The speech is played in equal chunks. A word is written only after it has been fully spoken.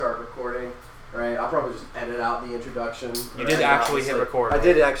probably just edit out the introduction. You did actually hit record. I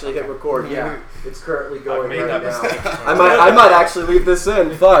did actually hit record. Yeah, it's currently going right now. Mistake. I might actually leave this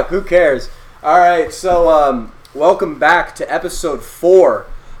in. Fuck, who cares? All right, so welcome back to episode 4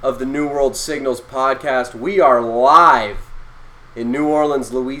 of the New World Signals podcast. We are live in New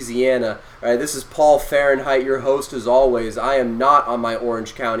Orleans, Louisiana. All right, this is Paul Fahrenheit, your host as always. I am not on my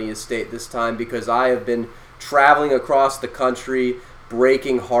Orange County estate this time because I have been traveling across the country,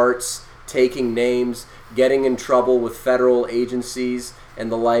 breaking hearts, taking names, getting in trouble with federal agencies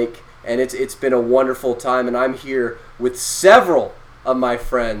and the like, and it's been a wonderful time, and I'm here with several of my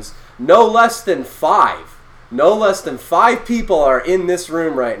friends. No less than 5 people are in this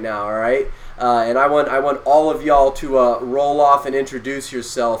room right now, all right? And I want all of y'all to roll off and introduce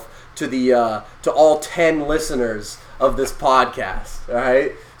yourself to all 10 listeners of this podcast, all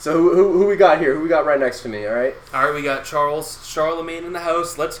right? So who we got here? Who we got right next to me, all right? All right, we got Charlemagne in the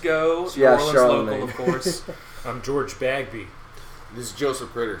house. Let's go. Yeah, New Orleans Charlemagne. local, of course. I'm George Bagby. This is Joseph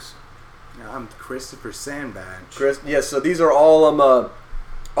Critters. I'm Christopher Sandbach. Yes, so these are all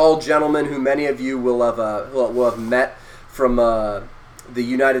gentlemen who many of you will have met from the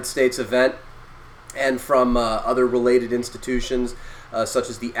United States event and from other related institutions such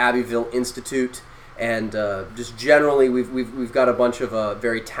as the Abbeville Institute, and just generally we've got a bunch of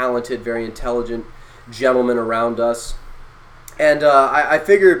very talented, very intelligent gentlemen around us, and I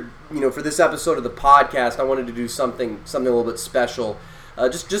figured, for this episode of the podcast, I wanted to do something a little bit special.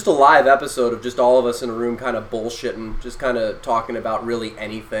 Just a live episode of just all of us in a room kind of bullshitting, just kind of talking about really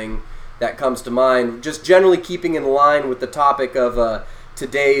anything that comes to mind, just generally keeping in line with the topic of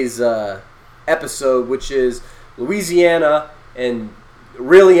today's episode, which is Louisiana and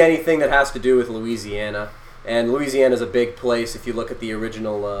really anything that has to do with Louisiana. And Louisiana is a big place. If you look at the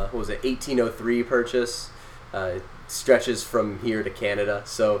original, 1803 purchase, it stretches from here to Canada.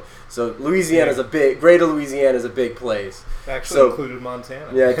 So Louisiana is Greater Louisiana is a big place. Actually included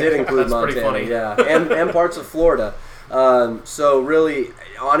Montana. Yeah, it did include That's pretty Montana. funny. Yeah, and parts of Florida. So really,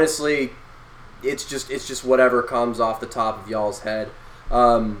 honestly, it's just whatever comes off the top of y'all's head.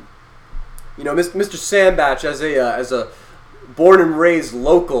 Mr. Sandbach, as a born and raised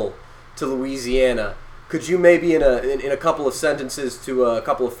local to Louisiana, could you maybe in a couple of sentences to a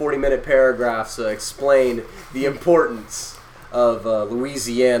couple of 40-minute paragraphs explain the importance of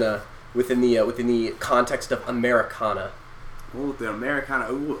Louisiana within the context of Americana? Well, the Americana,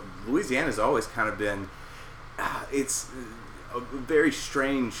 Louisiana's always kind of been, it's a very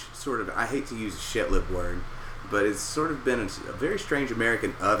strange sort of, I hate to use a shitlib word, but it's sort of been a very strange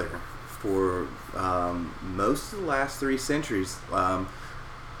American other for most of the last 3 centuries.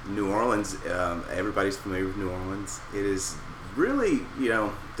 New Orleans, everybody's familiar with New Orleans. It is really,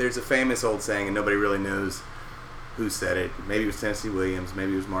 there's a famous old saying, and nobody really knows who said it. Maybe it was Tennessee Williams,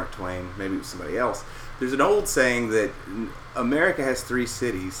 maybe it was Mark Twain, maybe it was somebody else. There's an old saying that America has 3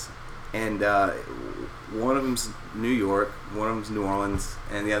 cities, and one of them's New York, one of them's New Orleans,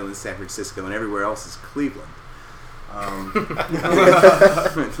 and the other one's San Francisco, and everywhere else is Cleveland.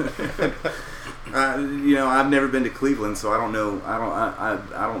 I've never been to Cleveland, so I don't know.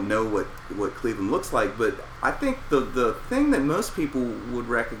 I don't know what Cleveland looks like. But I think the thing that most people would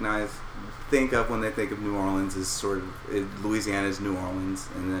think of when they think of New Orleans is sort of Louisiana's New Orleans,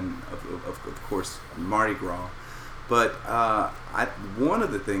 and then of course Mardi Gras. But one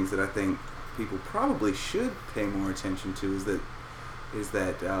of the things that I think people probably should pay more attention to is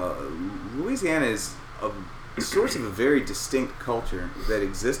that Louisiana is a source of a very distinct culture that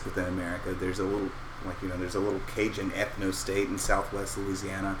exists within America. There's a little, there's a little Cajun ethno-state in Southwest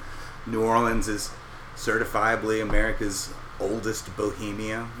Louisiana. New Orleans is certifiably America's oldest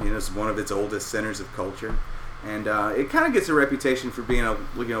bohemia. It's one of its oldest centers of culture, and it kind of gets a reputation for being a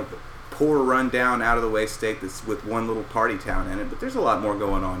poor, rundown, out of the way state that's with one little party town in it. But there's a lot more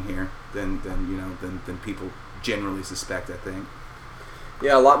going on here than people generally suspect, I think.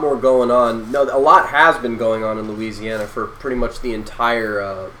 Yeah, a lot more going on. No, a lot has been going on in Louisiana for pretty much the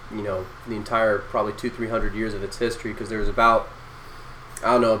entire probably 200-300 years of its history, because there's about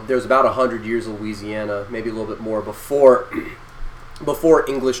 100 years of Louisiana, maybe a little bit more, before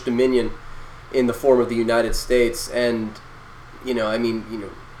English dominion in the form of the United States. And,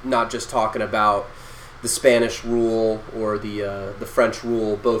 not just talking about the Spanish rule or the French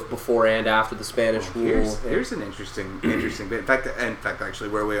rule, both before and after the Spanish rule. Here's an interesting bit. In fact, actually,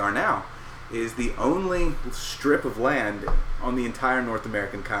 where we are now is the only strip of land on the entire North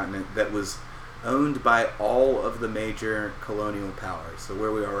American continent that was owned by all of the major colonial powers. So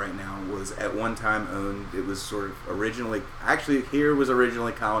where we are right now was at one time owned. It was sort of originally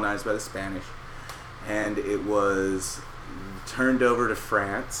colonized by the Spanish, and it was turned over to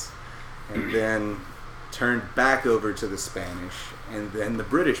France. and then turned back over to the Spanish, and then the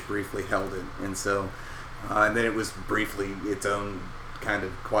British briefly held it, and so and then it was briefly its own kind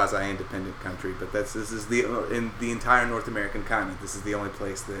of quasi-independent country. But this is in the entire North American continent. This is the only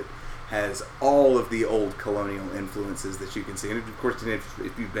place that has all of the old colonial influences that you can see. And of course, if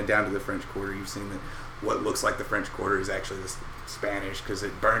you've been down to the French Quarter, you've seen that what looks like the French Quarter is actually the Spanish, because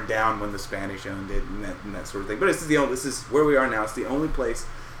it burned down when the Spanish owned it, and that sort of thing. But this is where we are now. It's the only place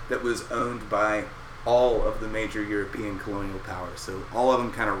that was owned by all of the major European colonial powers. So all of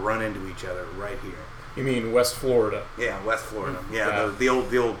them kind of run into each other right here. You mean West Florida? Yeah, West Florida. Yeah, Yeah. the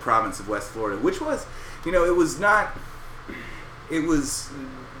old province of West Florida, which was, it was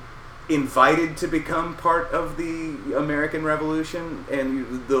invited to become part of the American Revolution,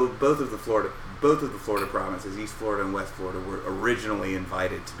 and both of the Florida provinces, East Florida and West Florida, were originally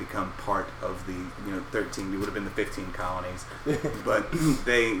invited to become part of the 13. It would have been the 15 colonies, but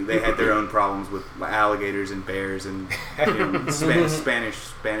they had their own problems with alligators and bears and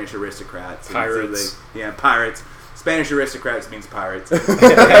Spanish aristocrats, and Pirates. Pirates. Spanish aristocrats means pirates, and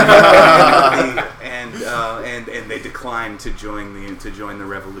they declined to join the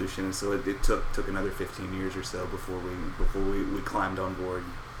revolution. And so it took another 15 years or so before we climbed on board.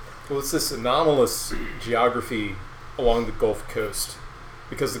 Well, it's this anomalous geography along the Gulf Coast,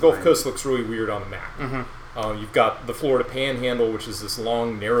 because the Gulf Coast looks really weird on the map. Mm-hmm. You've got the Florida Panhandle, which is this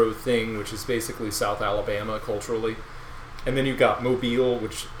long, narrow thing, which is basically South Alabama culturally. And then you've got Mobile,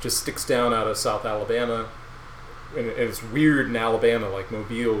 which just sticks down out of South Alabama. And it's weird in Alabama, like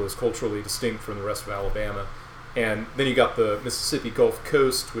Mobile is culturally distinct from the rest of Alabama. And then you got the Mississippi Gulf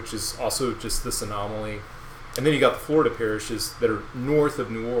Coast, which is also just this anomaly. And then you got the Florida parishes that are north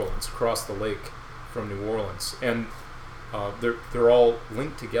of New Orleans, across the lake from New Orleans. And they're all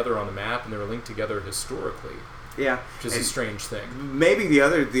linked together on the map, and they're linked together historically. Yeah, Which is a strange thing. Maybe the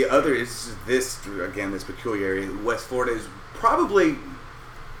other is this peculiar area. West Florida is probably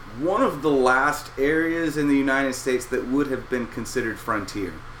one of the last areas in the United States that would have been considered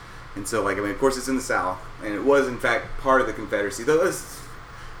frontier. And so, of course, it's in the South, and it was in fact part of the Confederacy. Though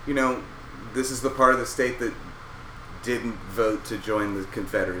this is the part of the state that didn't vote to join the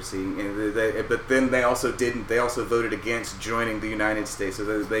Confederacy, and but then they also didn't. They also voted against joining the United States.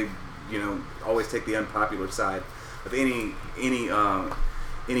 So they always take the unpopular side of any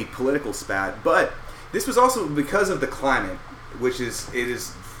political spat. But this was also because of the climate, which is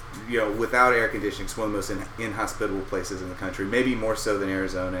without air conditioning, it's one of the most inhospitable places in the country. Maybe more so than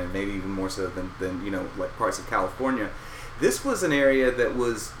Arizona, and maybe even more so than like parts of California. This was an area that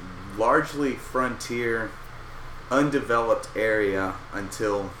was largely frontier, undeveloped area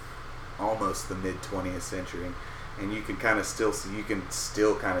until almost the mid 20th century, and you can still see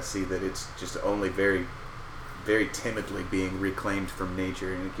that it's just only very, very timidly being reclaimed from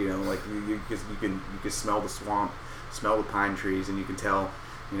nature. And you can smell the swamp, smell the pine trees, and you can tell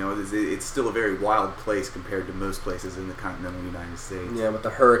it's still a very wild place compared to most places in the continental United States. Yeah, with the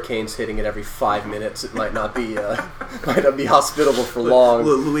hurricanes hitting it every 5 minutes, it might not be hospitable for long.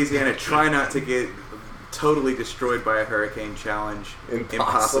 Louisiana, try not to get totally destroyed by a hurricane challenge.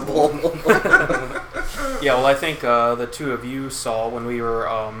 Impossible. Yeah, well, I think the two of you saw when we were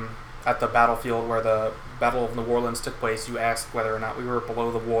at the battlefield where the Battle of New Orleans took place, you asked whether or not we were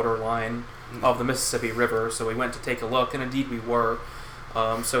below the water line of the Mississippi River, so we went to take a look, and indeed we were.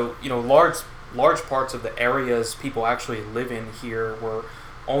 So large parts of the areas people actually live in here were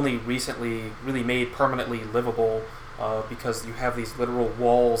only recently really made permanently livable because you have these literal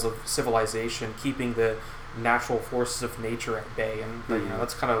walls of civilization keeping the natural forces of nature at bay, and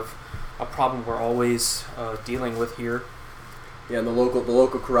that's kind of a problem we're always dealing with here. Yeah, and the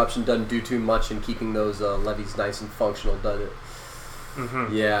local corruption doesn't do too much in keeping those levees nice and functional, does it?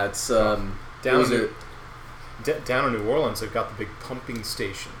 Mm-hmm. Yeah, it's Down in New Orleans, they've got the big pumping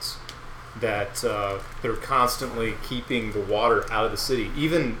stations that they're constantly keeping the water out of the city.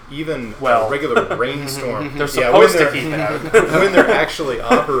 Even a regular rainstorm. They're supposed to keep it out. when they're actually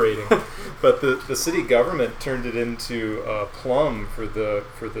operating. But the city government turned it into a plum for the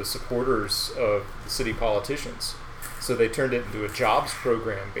supporters of the city politicians. So they turned it into a jobs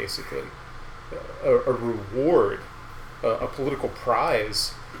program, basically, a reward, a political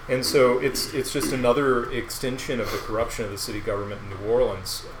prize. And so it's just another extension of the corruption of the city government in New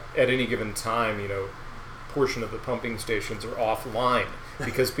Orleans. At any given time, portion of the pumping stations are offline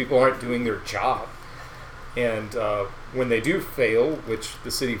because people aren't doing their job. And when they do fail, which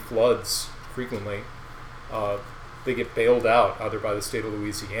the city floods frequently, they get bailed out either by the state of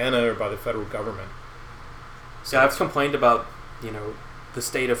Louisiana or by the federal government. So I've complained about the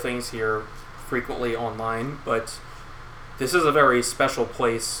state of things here frequently online, but this is a very special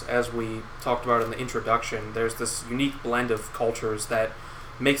place, as we talked about in the introduction. There's this unique blend of cultures that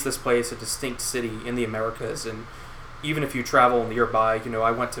makes this place a distinct city in the Americas. And even if you travel nearby,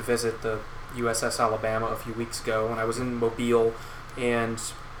 I went to visit the USS Alabama a few weeks ago, and I was in Mobile, and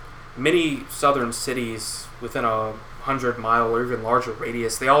many southern cities within a 100-mile or even larger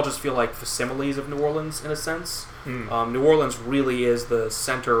radius, they all just feel like facsimiles of New Orleans in a sense. New Orleans really is the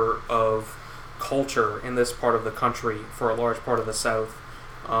center of culture in this part of the country for a large part of the South,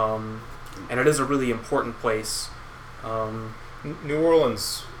 and it is a really important place. New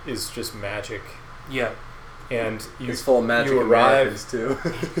Orleans is just magic. Yeah. And it's full of magic you arrive, Americans too.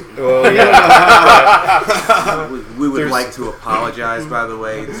 Well, yeah. we would like to apologize, by the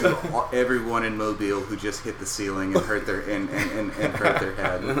way, to everyone in Mobile who just hit the ceiling and hurt their and hurt their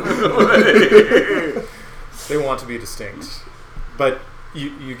head. They want to be distinct, but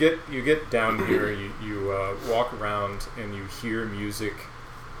you get down here, you walk around and you hear music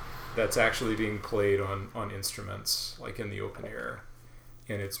that's actually being played on instruments, like in the open air,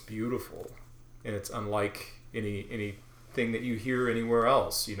 and it's beautiful, and it's unlike anything that you hear anywhere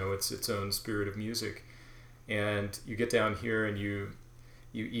else. It's its own spirit of music. And you get down here and you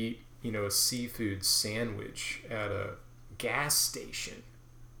eat a seafood sandwich at a gas station.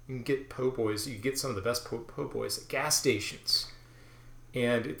 You can get po' boys. You get some of the best po' boys at gas stations,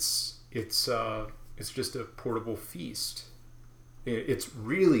 and it's just a portable feast. It's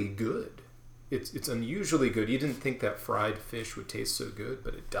really good. It's unusually good. You didn't think that fried fish would taste so good,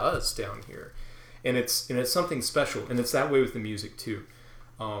 but it does down here. And it's something special, and it's that way with the music too.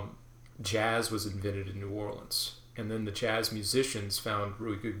 Jazz was invented in New Orleans, and then the jazz musicians found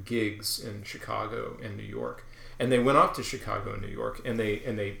really good gigs in Chicago and New York, and they went off to Chicago and New York, and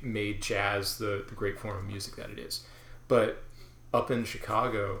they made jazz the great form of music that it is. But up in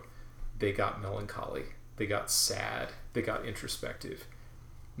Chicago, they got melancholy, they got sad, they got introspective.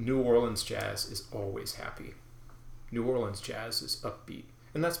 New Orleans jazz is always happy. New Orleans jazz is upbeat,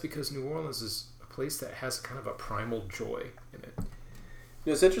 and that's because New Orleans is place that has kind of a primal joy in it.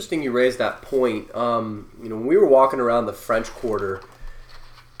 It's interesting you raised that point. When we were walking around the French Quarter,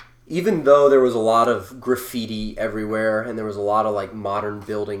 even though there was a lot of graffiti everywhere and there was a lot of like modern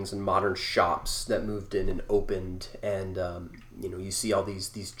buildings and modern shops that moved in and opened, and you see all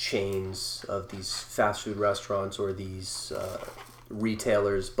these chains of these fast food restaurants or these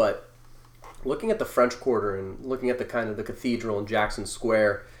retailers, but looking at the French Quarter and looking at the kind of the cathedral in Jackson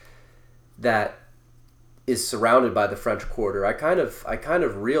Square that is surrounded by the French Quarter, I kind of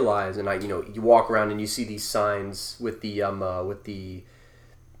realize, and you walk around and you see these signs with the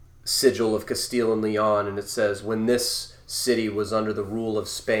sigil of Castile and Leon, and it says, when this city was under the rule of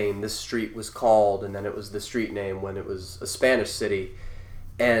Spain, this street was called, and then it was the street name when it was a Spanish city,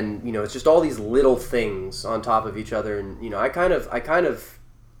 and it's just all these little things on top of each other, and I kind of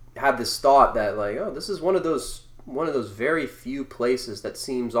had this thought that like, oh, this is one of those very few places that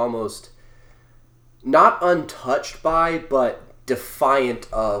seems almost not untouched by, but defiant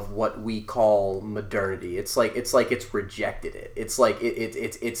of what we call modernity. It's like it's rejected it. It's like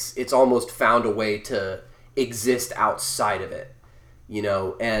it's almost found a way to exist outside of it,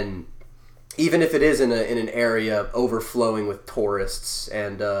 and even if it is in an area overflowing with tourists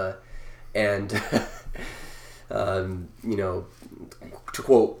and to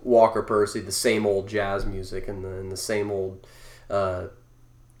quote Walker Percy, the same old jazz music and the same old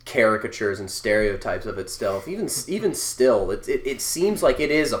caricatures and stereotypes of itself. Even still, it seems like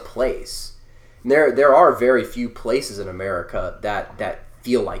it is a place. And there are very few places in America that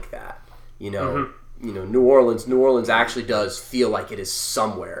feel like that. New Orleans actually does feel like it is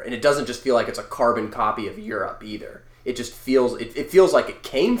somewhere, and it doesn't just feel like it's a carbon copy of Europe either. It just feels it feels like it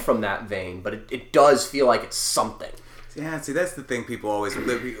came from that vein, but it does feel like it's something. Yeah, see, that's the thing people always want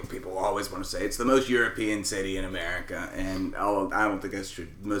to say. It's the most European city in America, and I don't think that's true.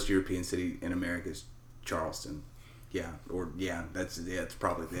 The most European city in America is Charleston. It's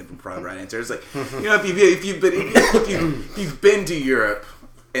probably the right answer. It's like, if you've been to Europe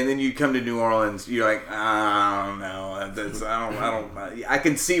and then you come to New Orleans, you're like, I don't know. I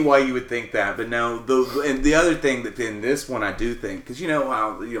can see why you would think that, but no. And the other thing that in this one I do think, because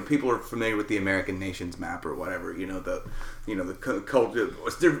people are familiar with the American nations map or whatever. The culture.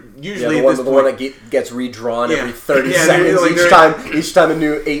 They're usually the one that gets redrawn every 30 seconds. Each time a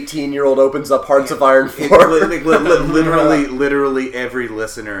new 18-year-old opens up Hearts of Iron 4. Literally every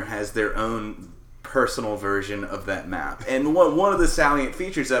listener has their own personal version of that map. And one of the salient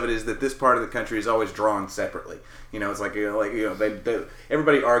features of it is that this part of the country is always drawn separately. It's like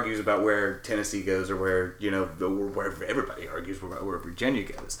everybody argues about where Tennessee goes, or where where everybody argues about where Virginia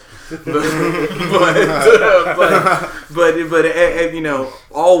goes. But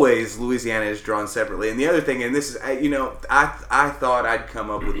always Louisiana is drawn separately. And the other thing, and this is I thought I'd come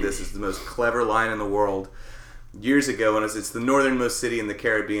up with this as the most clever line in the world years ago, and it's the northernmost city in the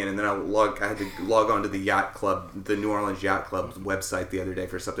Caribbean, and then I had to log on to the yacht club, the New Orleans Yacht Club website the other day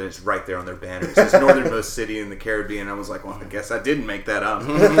for something. It's right there on their banner. It says northernmost city in the Caribbean. I was like, well, I guess I didn't make that up.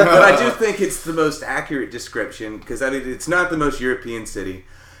 But I do think it's the most accurate description, because it's not the most European city.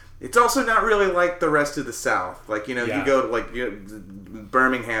 It's also not really like the rest of the South. You go to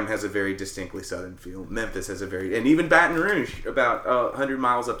Birmingham has a very distinctly Southern feel. Memphis has and even Baton Rouge, about 100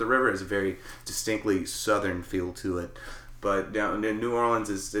 miles up the river, has a very distinctly Southern feel to it. But down in New Orleans,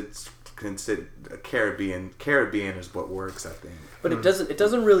 it's considered a Caribbean. Caribbean is what works, I think. But it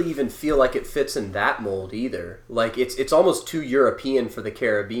doesn't really even feel like it fits in that mold either. It's almost too European for the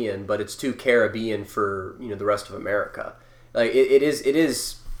Caribbean, but it's too Caribbean for the rest of America.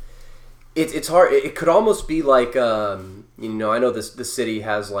 It's hard. It could almost be like, I know the city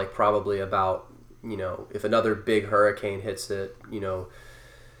has probably about, if another big hurricane hits it,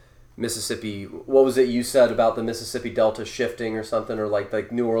 Mississippi. What was it you said about the Mississippi Delta shifting or something, or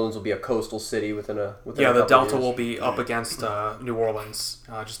like New Orleans will be a coastal city within a the Delta will be up against New Orleans,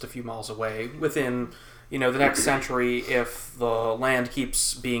 just a few miles away. Within the next century, if the land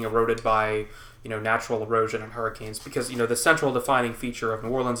keeps being eroded by natural erosion and hurricanes, because the central defining feature of New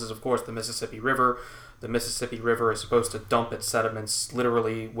Orleans is, of course, the Mississippi River. The Mississippi River is supposed to dump its sediments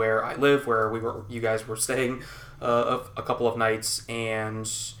literally where I live, where you guys were staying a couple of nights, and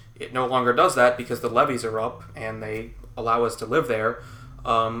it no longer does that because the levees are up and they allow us to live there.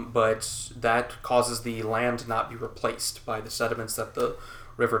 But that causes the land to not be replaced by the sediments that the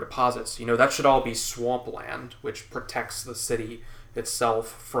river deposits. That should all be swampland, which protects the city itself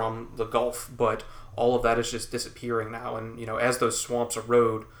from the Gulf, but all of that is just disappearing now. And as those swamps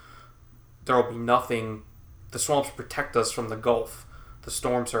erode, there will be nothing. The swamps protect us from the Gulf, the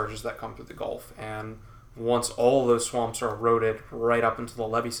storm surges that come through the Gulf, and once all of those swamps are eroded right up into the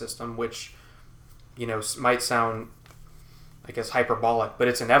levee system, which might sound, I guess, hyperbolic, but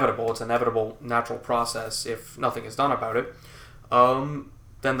it's inevitable. It's an inevitable natural process if nothing is done about it.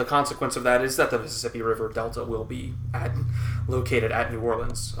 Then the consequence of that is that the Mississippi River Delta will be located at New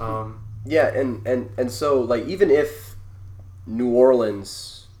Orleans. And so even if New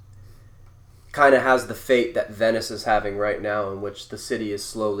Orleans kind of has the fate that Venice is having right now, in which the city is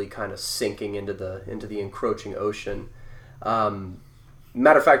slowly kind of sinking into the encroaching ocean.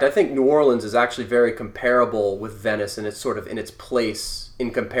 Matter of fact, I think New Orleans is actually very comparable with Venice, and it's sort of in its place in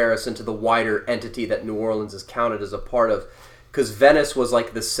comparison to the wider entity that New Orleans is counted as a part of. Because Venice was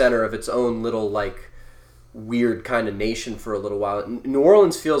the center of its own little weird kind of nation for a little while. New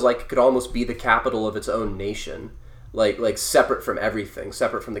Orleans feels like it could almost be the capital of its own nation, like separate from everything,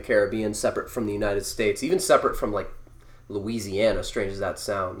 separate from the Caribbean, separate from the United States, even separate from Louisiana. Strange as that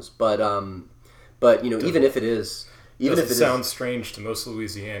sounds, but even if it is. Even if it sounds strange to most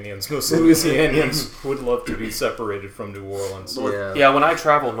Louisianians. Most Louisianians would love to be separated from New Orleans. Yeah, when I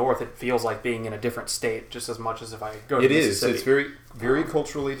travel north, it feels like being in a different state just as much as if I go to Mississippi. It's very, very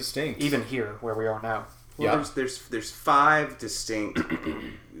culturally distinct. Even here, where we are now. Well, there's 5 distinct.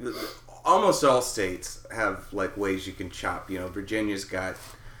 Almost all states have ways you can chop. Virginia's got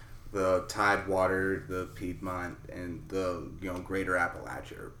the Tidewater, the Piedmont, and the Greater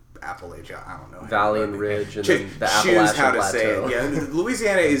Appalachia. I don't know. Valley and Ridge, and then the Appalachian how to Plateau. say it. Yeah,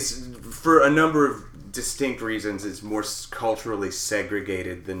 Louisiana is, for a number of distinct reasons, is more culturally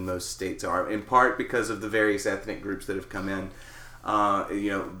segregated than most states are. In part because of the various ethnic groups that have come in.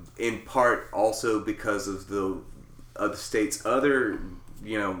 In part also because of the state's other,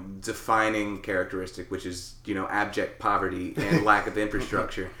 defining characteristic, which is, abject poverty and lack of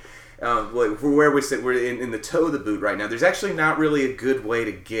infrastructure. Where we sit, we're in the toe of the boot right now. There's actually not really a good way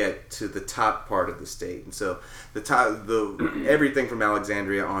to get to the top part of the state, and so everything from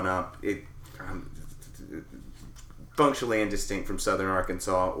Alexandria on up, functionally indistinct from southern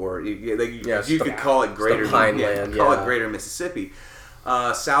Arkansas, or you could call it greater Greater Mississippi.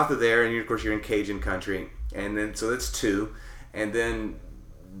 South of there, and of course you're in Cajun country, and then so that's 2, and then.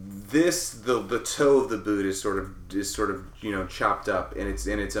 The toe of the boot is sort of chopped up in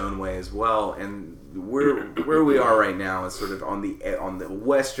its own way as well, and where we are right now is sort of on the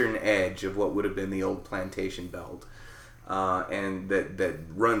western edge of what would have been the old plantation belt, and that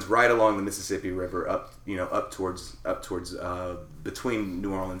runs right along the Mississippi River up towards between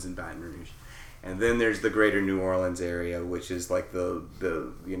New Orleans and Baton Rouge, And then there's the greater New Orleans area, which is like the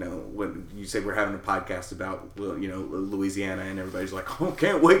when you say we're having a podcast about Louisiana, and everybody's like, oh,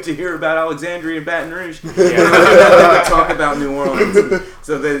 can't wait to hear about Alexandria and Baton Rouge. Yeah. Talk about New Orleans.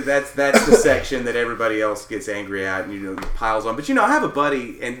 So that's the section that everybody else gets angry at and piles on. But I have a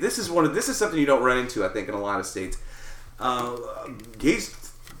buddy, and this is something you don't run into, I think, in a lot of states. He's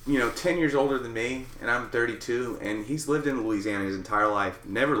 10 years older than me, and I'm 32, and he's lived in Louisiana his entire life,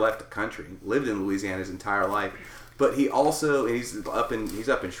 never left the country, lived in Louisiana his entire life. But he's up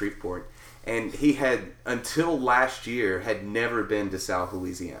in Shreveport, and he had, until last year, had never been to South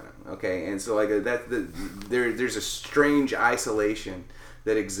Louisiana. Okay, and so there's a strange isolation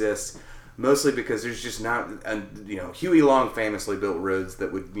that exists, mostly because there's just not, Huey Long famously built roads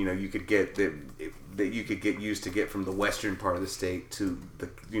that would, you could get that you could get used to get from the western part of the state to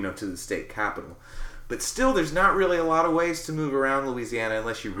the state capital. But still, there's not really a lot of ways to move around Louisiana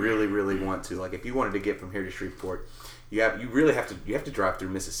unless you really, really want to. Like if you wanted to get from here to Shreveport, you have to drive through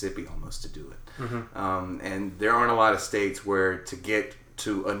Mississippi almost to do it. Mm-hmm. And there aren't a lot of states where to get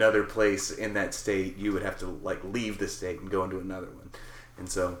to another place in that state, you would have to leave the state and go into another one. And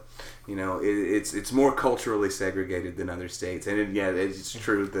so, it's more culturally segregated than other states. And it's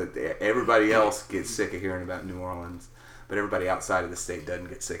true that everybody else gets sick of hearing about New Orleans, but everybody outside of the state doesn't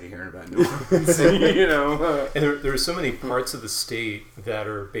get sick of hearing about New Orleans. And there are so many parts of the state that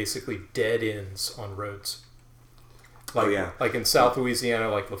are basically dead ends on roads. Like in South Louisiana,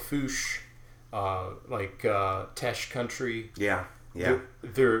 like Lafourche, Teche Country. Yeah.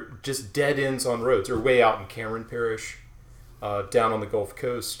 They're just dead ends on roads. Or way out in Cameron Parish. Down on the Gulf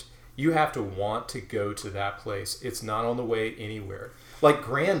Coast, you have to want to go to that place. It's not on the way anywhere. Like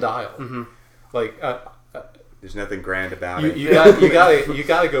Grand Isle, mm-hmm. There's nothing grand about it. You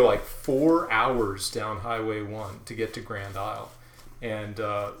gotta go like 4 hours down Highway 1 to get to Grand Isle, and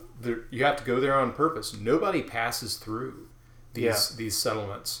you have to go there on purpose. Nobody passes through these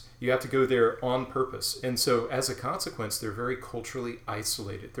settlements. You have to go there on purpose, and so as a consequence, they're very culturally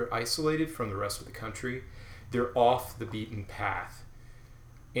isolated. They're isolated from the rest of the country. They're off the beaten path,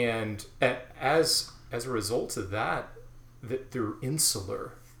 and as a result of that, they're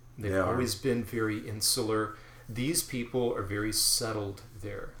insular. They've always been very insular. These people are very settled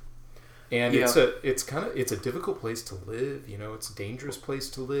there, and it's a difficult place to live. It's a dangerous place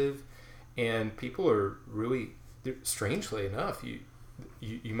to live, and people are really, strangely enough,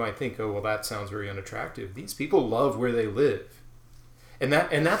 you might think, oh well, that sounds very unattractive. These people love where they live. And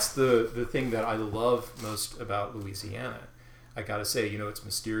that's the thing that I love most about Louisiana. I gotta say, it's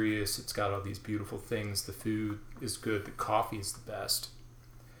mysterious. It's got all these beautiful things. The food is good. The coffee is the best.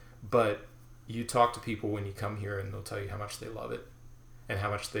 But you talk to people when you come here, and they'll tell you how much they love it and how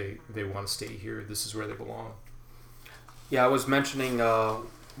much they want to stay here. This is where they belong. Yeah, I was mentioning,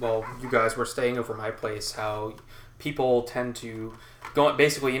 you guys were staying over my place, how people tend to go,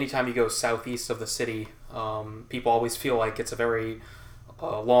 basically anytime you go southeast of the city, people always feel like it's a very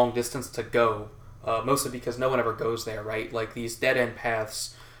long distance to go, mostly because no one ever goes there, right? Like these dead-end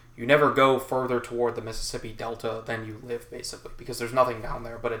paths, you never go further toward the Mississippi Delta than you live, basically, because there's nothing down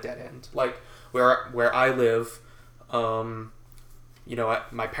there but a dead end. Like where I live,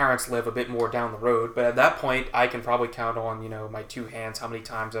 my parents live a bit more down the road, but at that point, I can probably count on, my two hands how many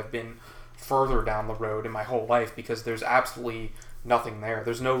times I've been further down the road in my whole life, because there's absolutely nothing there.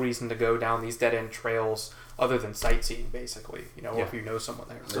 There's no reason to go down these dead-end trails other than sightseeing, basically, if you know someone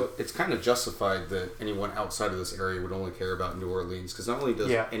there. So it's kind of justified that anyone outside of this area would only care about New Orleans, because not only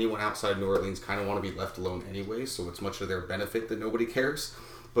does anyone outside New Orleans kind of want to be left alone anyway, so it's much to their benefit that nobody cares,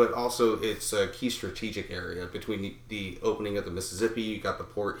 but also it's a key strategic area. Between the opening of the Mississippi, you got the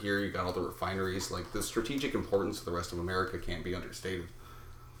port here, you got all the refineries. Like, the strategic importance of the rest of America can't be understated.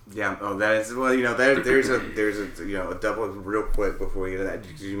 Yeah. Oh, that is, there's a double real quick before we get to that.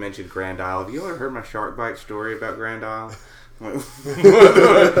 You mentioned Grand Isle. Have you ever heard my shark bite story about Grand Isle? No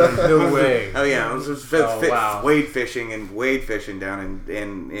way. Oh yeah, I was wade fishing down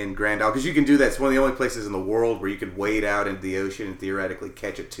in Grand Isle, because you can do that. It's one of the only places in the world where you can wade out into the ocean and theoretically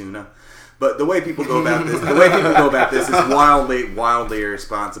catch a tuna. But the way people go about this, is wildly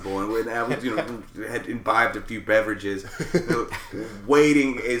irresponsible. And I had imbibed a few beverages,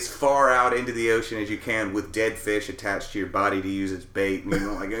 wading as far out into the ocean as you can with dead fish attached to your body to use as bait.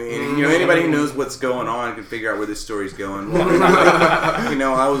 Anybody who knows what's going on can figure out where this story's going.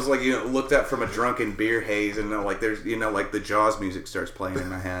 I was looked up from a drunken beer haze, and there's the Jaws music starts playing in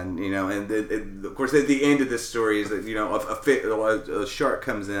my head. And of course at the end of this story is that a shark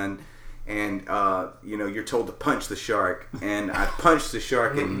comes in. and you're told to punch the shark, and I punched the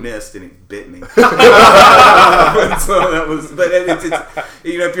shark and missed, and it bit me. So that was, but it's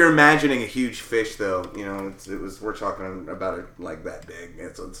if you're imagining a huge fish, though, we're talking about it like that big.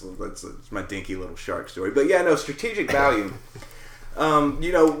 It's my dinky little shark story. But yeah, no, strategic value.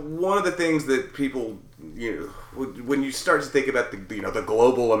 One of the things that people, when you start to think about the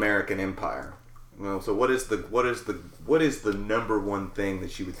global American empire. Well, so what is the number one thing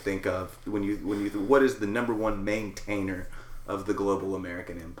that you would think of what is the number one maintainer of the global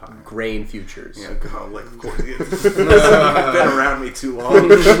American empire? Grain futures. Yeah, of course. It's been around me too long.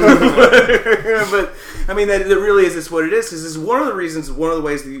 But I mean, that really is what it is. Because it's one of the ways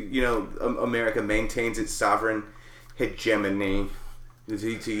that America maintains its sovereign hegemony,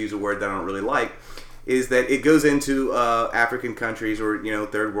 to use a word that I don't really like, is that it goes into African countries or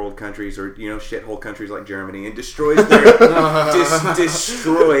third world countries or shithole countries like Germany and destroys their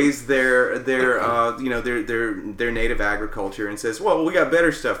native agriculture and says, well, we got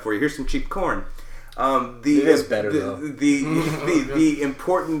better stuff for you. Here's some cheap corn. It is better though. The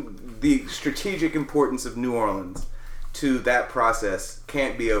strategic importance of New Orleans to that process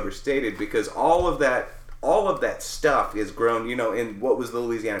can't be overstated, because all of that stuff is grown, in what was the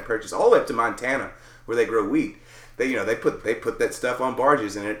Louisiana Purchase, all the way up to Montana, where they grow wheat. They put that stuff on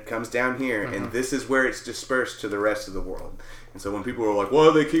barges, and it comes down here, and this is where it's dispersed to the rest of the world. And so when people are like,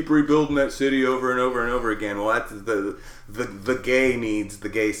 "Well, they keep rebuilding that city over and over and over again," well, that's the gay needs the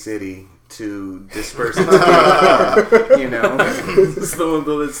gay city to disperse it to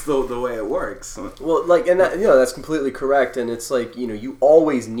it's the way it works. Well, and that, that's completely correct, and it's you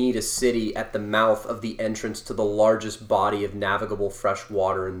always need a city at the mouth of the entrance to the largest body of navigable fresh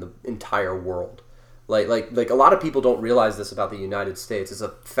water in the entire world. Like a lot of people don't realize this about the United States. It's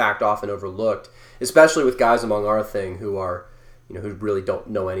a fact often overlooked, especially with guys among our thing who are, who really don't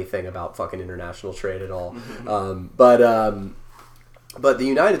know anything about fucking international trade at all. But the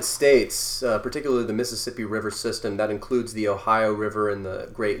United States, particularly the Mississippi River system, that includes the Ohio River and the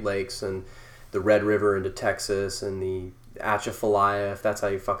Great Lakes and the Red River into Texas and the Atchafalaya, if that's how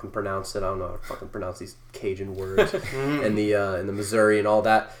you fucking pronounce it. I don't know how to fucking pronounce these Cajun words. and the Missouri and all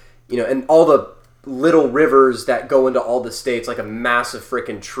that. And all the little rivers that go into all the states like a massive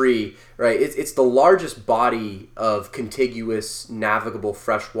freaking tree, right? It's the largest body of contiguous navigable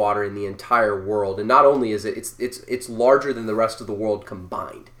fresh water in the entire world, and not only is it's larger than the rest of the world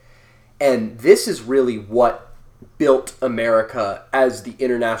combined. And this is really what built America as the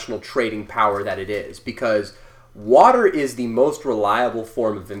international trading power that it is, because water is the most reliable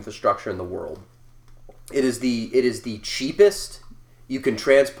form of infrastructure in the world. It is the cheapest. You can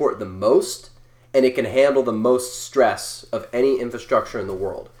transport the most, and it can handle the most stress of any infrastructure in the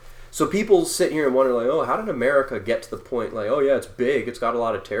world. So people sit here and wonder, how did America get to the point, it's big, it's got a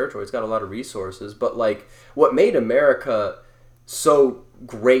lot of territory, it's got a lot of resources, but what made America so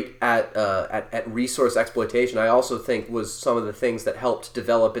great at resource exploitation, I also think, was some of the things that helped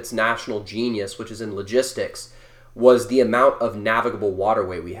develop its national genius, which is in logistics, was the amount of navigable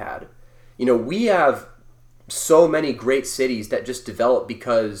waterway we had. We have so many great cities that just develop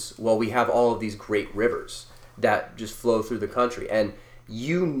because, we have all of these great rivers that just flow through the country. And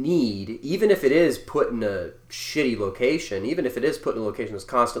you need, even if it is put in a shitty location, even if it is put in a location that's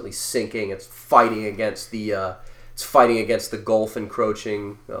constantly sinking, it's fighting against the Gulf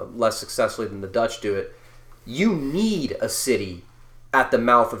encroaching less successfully than the Dutch do it. You need a city at the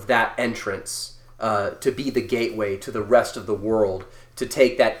mouth of that entrance to be the gateway to the rest of the world, to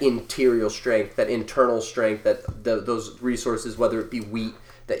take that interior strength, that internal strength, that those resources, whether it be wheat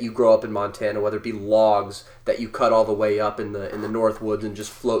that you grow up in Montana, whether it be logs that you cut all the way up in the Northwoods and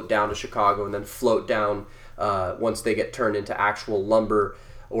just float down to Chicago and then float down once they get turned into actual lumber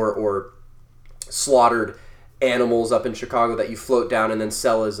or slaughtered animals up in Chicago that you float down and then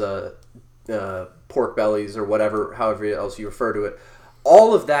sell as pork bellies or whatever, however else you refer to it.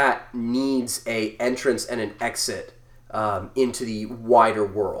 All of that needs a entrance and an exit into the wider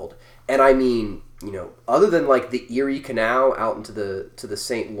world. And I mean, other than the Erie Canal out into the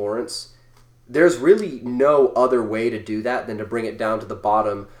St. Lawrence, there's really no other way to do that than to bring it down to the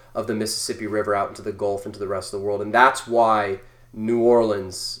bottom of the Mississippi River out into the Gulf, into the rest of the world. And that's why New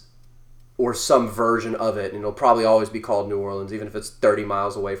Orleans, or some version of it, and it'll probably always be called New Orleans, even if it's 30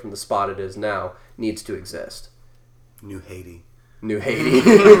 miles away from the spot it is now, needs to exist. New Haiti.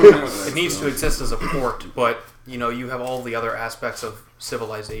 It needs to exist as a port, but you have all the other aspects of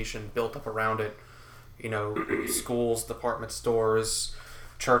civilization built up around it. Schools, department stores,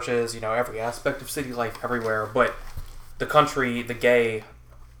 churches, every aspect of city life everywhere. But the country, the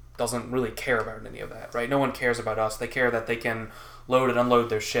doesn't really care about any of that, right? No one cares about us. They care that they can load and unload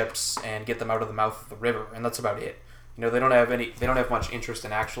their ships and get them out of the mouth of the river, and that's about it. You know, they don't have much interest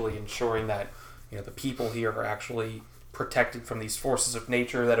in actually ensuring that, you know, the people here are actually protected from these forces of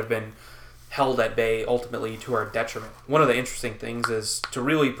nature that have been held at bay ultimately to our detriment. One of the interesting things is to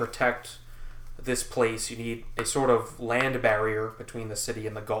really protect this place, you need a sort of land barrier between the city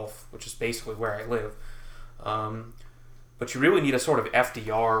and the Gulf, which is basically where I live. But you really need a sort of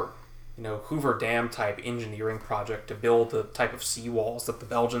FDR, you know, Hoover Dam type engineering project to build the type of seawalls that the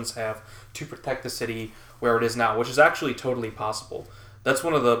Belgians have to protect the city where it is now, which is actually totally possible. That's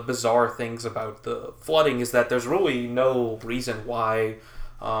one of the bizarre things about the flooding, is that there's really no reason why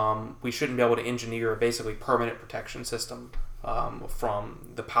we shouldn't be able to engineer a basically permanent protection system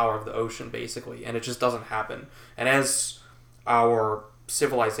from the power of the ocean, basically, and it just doesn't happen. And as our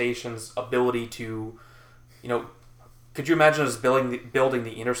civilization's ability to, you know, could you imagine us building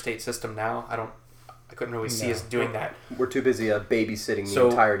the interstate system now? I couldn't really see us doing that. We're too busy babysitting the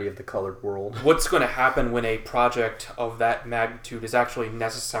entirety of the colored world. What's going to happen when a project of that magnitude is actually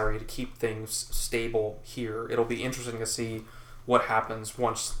necessary to keep things stable here? It'll be interesting to see what happens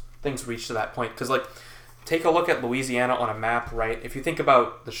once things reach to that point. Because, like, take a look at Louisiana on a map, right? If you think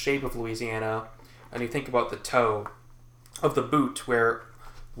about the shape of Louisiana and you think about the toe of the boot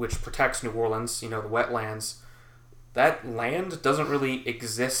which protects New Orleans, you know, the wetlands, that land doesn't really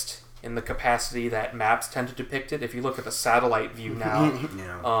exist in the capacity that maps tend to depict it. If you look at the satellite view now,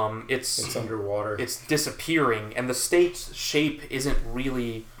 it's underwater. It's disappearing, and the state's shape isn't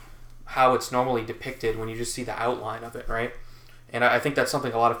really how it's normally depicted when you just see the outline of it, right? And I think that's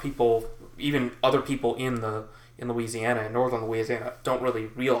something a lot of people, even other people in Louisiana, in northern Louisiana, don't really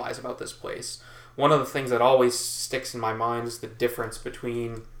realize about this place. One of the things that always sticks in my mind is the difference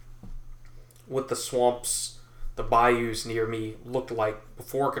between what the swamps, the bayous near me looked like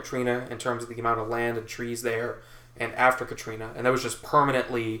before Katrina in terms of the amount of land and trees there, and after Katrina. And there was just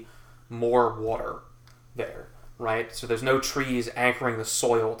permanently more water there, right? So there's no trees anchoring the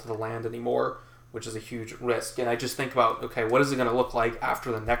soil to the land anymore, which is a huge risk. And I just think about, okay, what is it going to look like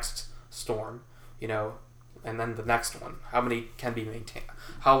after the next storm, you know, and then the next one? How many can be maintained?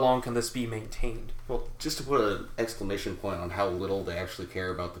 How long can this be maintained? Well, just to put an exclamation point on how little they actually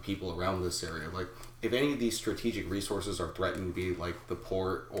care about the people around this area, like, if any of these strategic resources are threatened, be it like the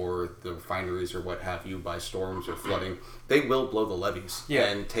port or the refineries or what have you, by storms or flooding, they will blow the levees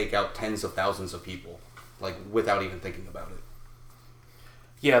and take out tens of thousands of people, like, without even thinking about it.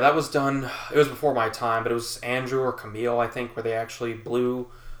 Yeah, that was done. It was before my time, but it was Andrew or Camille, I think, where they actually blew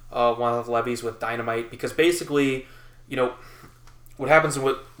one of the levees with dynamite. Because basically, you know, what happens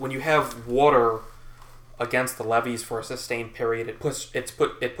when you have water against the levees for a sustained period, it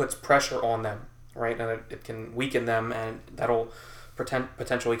puts pressure on them, right? And it can weaken them, and that'll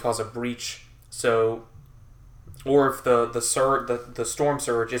potentially cause a breach. So, or if the storm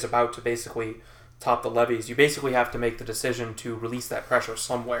surge is about to basically top the levees, you basically have to make the decision to release that pressure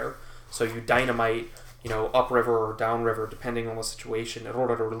somewhere. So you dynamite, you know, upriver or downriver, depending on the situation, in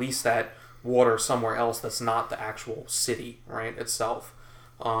order to release that water somewhere else that's not the actual city, right, itself.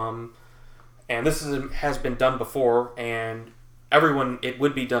 And this has been done before, and it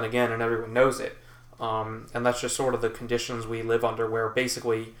would be done again, and everyone knows it. And that's just sort of the conditions we live under, where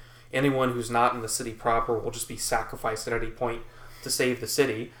basically anyone who's not in the city proper will just be sacrificed at any point to save the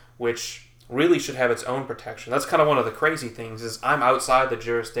city, which really should have its own protection. That's kind of one of the crazy things, is I'm outside the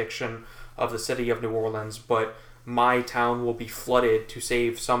jurisdiction of the city of New Orleans, but my town will be flooded to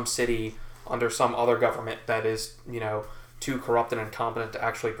save some city under some other government that is, you know, too corrupt and incompetent to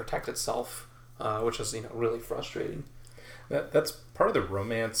actually protect itself, which is, you know, really frustrating. That's part of the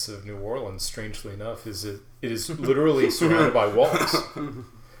romance of New Orleans, strangely enough, is it is literally surrounded by walls.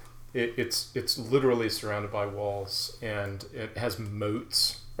 It's literally surrounded by walls, and it has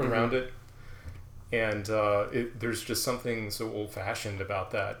moats around it. And there's just something so old-fashioned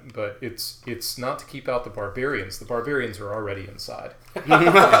about that. But it's not to keep out the barbarians. The barbarians are already inside.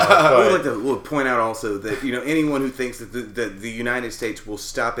 I would like to point out also that, you know, anyone who thinks that the United States will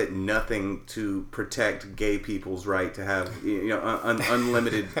stop at nothing to protect gay people's right to have, you know,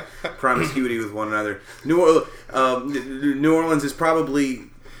 unlimited promiscuity with one another. New Orleans is probably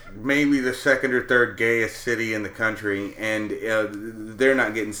maybe the second or third gayest city in the country, and they're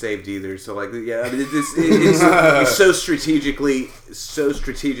not getting saved either. So, like, yeah, it's so strategically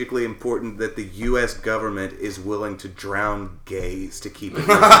important that the U.S. government is willing to drown gays to keep it.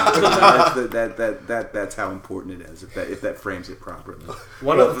 That's how important it is. If that frames it properly.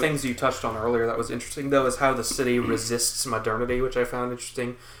 One of the things you touched on earlier that was interesting, though, is how the city resists modernity, which I found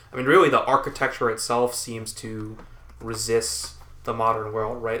interesting. I mean, really, the architecture itself seems to resist the modern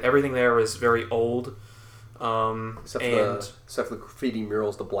world, right? Everything there is very old. Except for the graffiti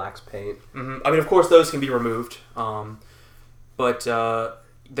murals the blacks paint. Mm-hmm. I mean, of course, those can be removed. But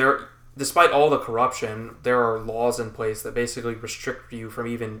despite all the corruption, there are laws in place that basically restrict you from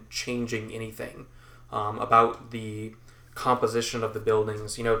even changing anything about the composition of the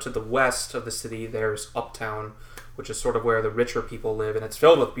buildings. You know, to the west of the city, there's Uptown, which is sort of where the richer people live, and it's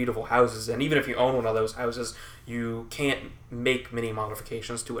filled with beautiful houses. And even if you own one of those houses, you can't make many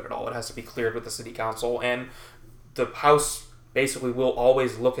modifications to it at all. It has to be cleared with the city council, and the house basically will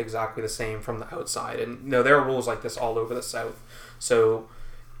always look exactly the same from the outside. And there are rules like this all over the South. So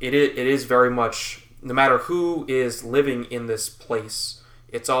it is very much, no matter who is living in this place,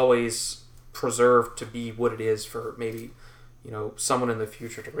 it's always preserved to be what it is for maybe someone in the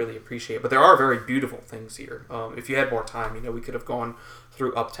future to really appreciate. But there are very beautiful things here. If you had more time, we could have gone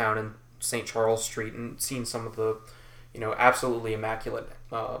through Uptown and St. Charles Street and seen some of the, absolutely immaculate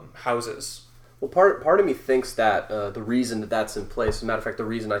houses. Well, part of me thinks that the reason that that's in place, as a matter of fact, the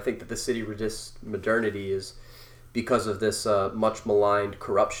reason I think that the city resists modernity is because of this much maligned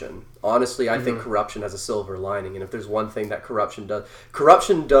corruption. Honestly, I think corruption has a silver lining, and if there's one thing that corruption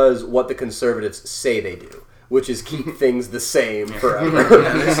does what the conservatives say they do, which is keep things the same forever.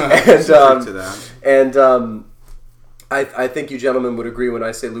 I think you gentlemen would agree when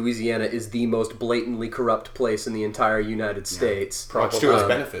I say Louisiana is the most blatantly corrupt place in the entire United States. Much to its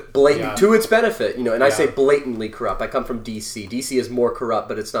benefit. To its benefit, I say blatantly corrupt. I come from D.C. D.C. is more corrupt,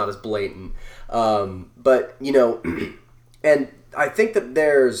 but it's not as blatant. And I think that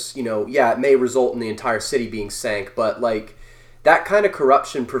there's, it may result in the entire city being sank, but, that kind of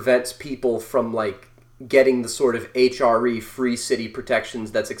corruption prevents people from, getting the sort of HRE free city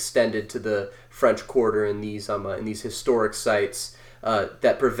protections that's extended to the French Quarter in these historic sites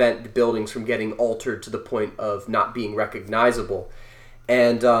that prevent the buildings from getting altered to the point of not being recognizable.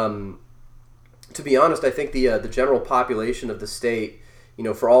 And to be honest, I think the general population of the state,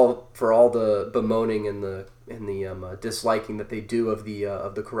 for all the bemoaning and the disliking that they do of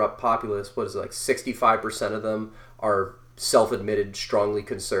the corrupt populace, 65% of them are self-admitted strongly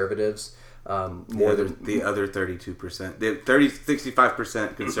conservatives. More than the other 32%.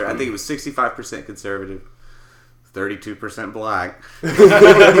 65% conservative. I think it was 65% conservative, 32% black. And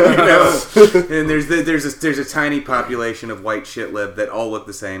there's a tiny population of white shitlib that all look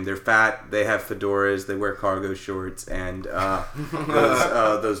the same. They're fat. They have fedoras. They wear cargo shorts and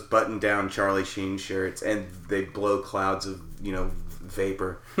those button-down Charlie Sheen shirts, and they blow clouds of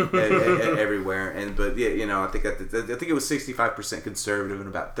vapor everywhere. I think it was 65% conservative and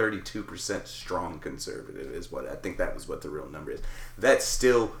about 32% strong conservative is what I think that was what the real number is. That's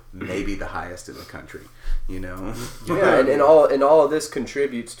still maybe the highest in the country, Yeah, and all of this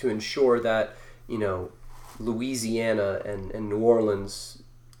contributes to ensure that Louisiana and New Orleans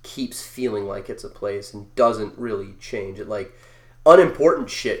keeps feeling like it's a place and doesn't really change it. Unimportant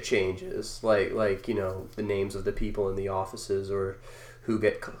shit changes, the names of the people in the offices or who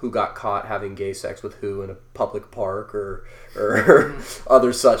got caught having gay sex with who in a public park or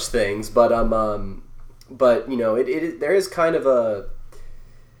other such things. But there is kind of a,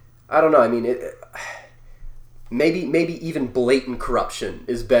 I don't know. I mean, maybe even blatant corruption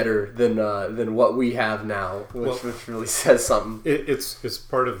is better than what we have now, which really says something. It's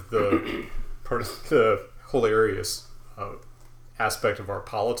part of the hilarious aspect of our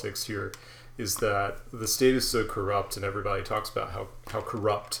politics here is that the state is so corrupt, and everybody talks about how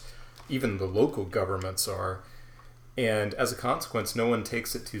corrupt even the local governments are, and as a consequence, no one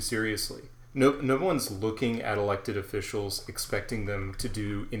takes it too seriously. No one's looking at elected officials expecting them to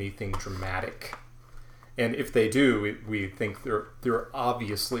do anything dramatic, and if they do, we think they're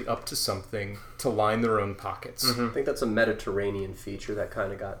obviously up to something to line their own pockets. I think that's a Mediterranean feature that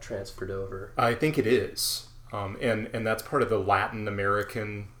kind of got transferred over. I think it is. And that's part of the Latin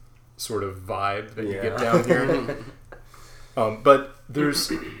American sort of vibe that you get down here. But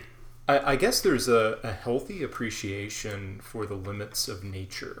I guess there's a healthy appreciation for the limits of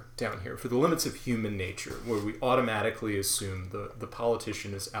nature down here, for the limits of human nature, where we automatically assume the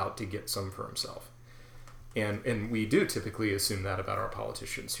politician is out to get some for himself. And we do typically assume that about our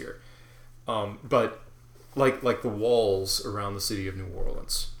politicians here. But like the walls around the city of New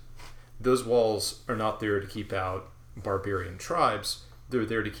Orleans, those walls are not there to keep out barbarian tribes. They're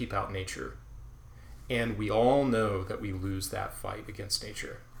there to keep out nature. And we all know that we lose that fight against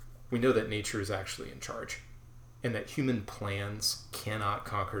nature. We know that nature is actually in charge, and that human plans cannot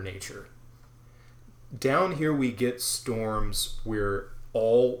conquer nature. Down here we get storms where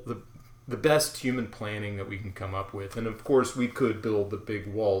all the best human planning that we can come up with, and of course we could build the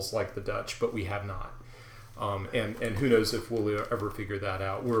big walls like the Dutch, but we have not. And who knows if we'll ever figure that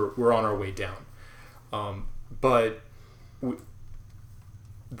out. We're on our way down. But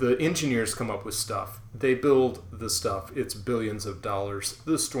the engineers come up with stuff. They build the stuff. It's billions of dollars.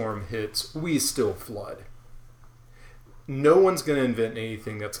 The storm hits. We still flood. No one's going to invent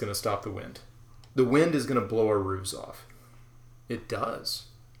anything that's going to stop the wind. The wind is going to blow our roofs off. It does.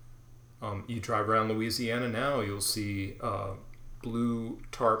 You drive around Louisiana now, you'll see blue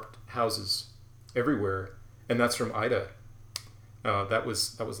tarped houses everywhere, and that's from Ida. That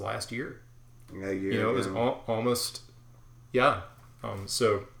was last year. Yeah, it was almost, yeah.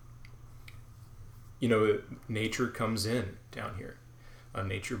 So, nature comes in down here.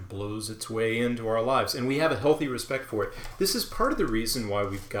 Nature blows its way into our lives, and we have a healthy respect for it. This is part of the reason why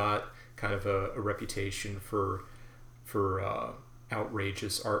we've got kind of a reputation for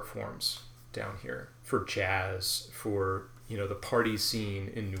outrageous art forms down here, for jazz, for the party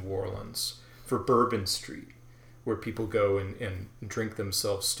scene in New Orleans, for Bourbon Street, where people go and drink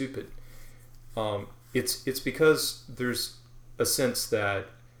themselves stupid. It's because there's a sense that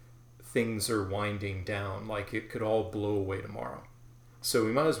things are winding down, like it could all blow away tomorrow. So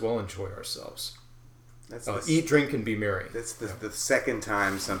we might as well enjoy ourselves. Eat, drink, and be merry. That's the second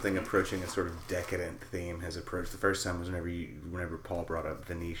time something approaching a sort of decadent theme has approached. The first time was whenever Paul brought up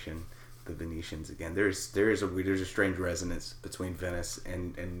the Venetians again. There's a strange resonance between Venice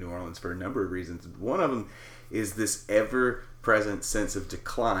and New Orleans for a number of reasons. One of them is this ever-present sense of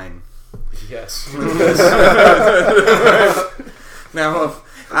decline. Yes. Now,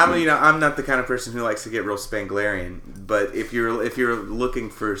 I'm not the kind of person who likes to get real Spenglerian, but if you're looking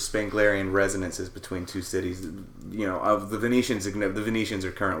for Spenglerian resonances between two cities, of the Venetians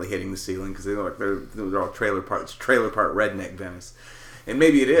are currently hitting the ceiling because they're all trailer park redneck Venice, and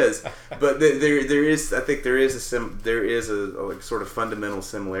maybe it is, but there is a sort of fundamental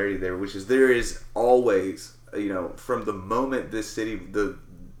similarity there, which is there is always from the moment the city of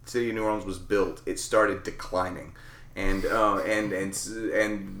New Orleans was built, it started declining. And you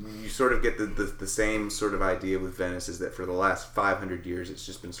sort of get the same sort of idea with Venice, is that for the last 500 years it's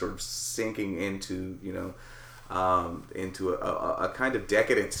just been sort of sinking into a kind of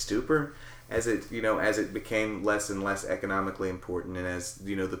decadent stupor as it became less and less economically important, and as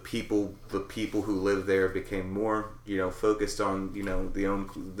the people who live there became more focused on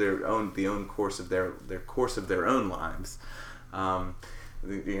the own course of their own lives.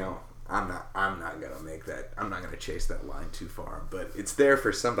 I'm not gonna make that. I'm not gonna chase that line too far, but it's there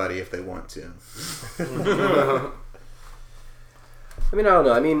for somebody if they want to. I don't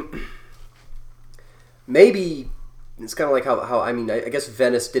know. Maybe it's kind of like how I guess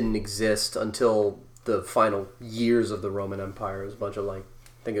Venice didn't exist until the final years of the Roman Empire. It was a bunch of I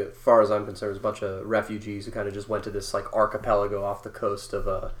think as far as I'm concerned, it was a bunch of refugees who kind of just went to this archipelago off the coast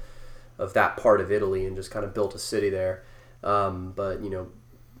of that part of Italy and just kind of built a city there. But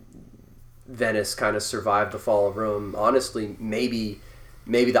Venice kind of survived the fall of Rome. Honestly, maybe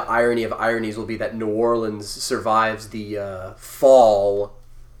the irony of ironies will be that New Orleans survives the fall,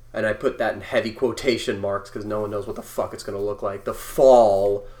 and I put that in heavy quotation marks because no one knows what the fuck it's going to look like, the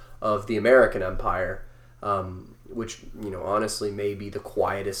fall of the American Empire, which, honestly may be the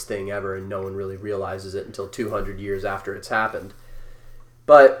quietest thing ever, and no one really realizes it until 200 years after it's happened.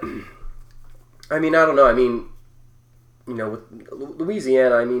 But, I don't know. With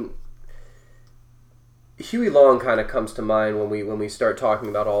Louisiana, Huey Long kind of comes to mind when we start talking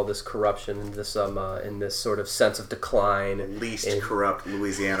about all this corruption and this sort of sense of decline. Least corrupt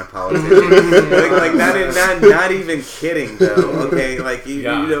Louisiana politician. not even kidding though. Okay,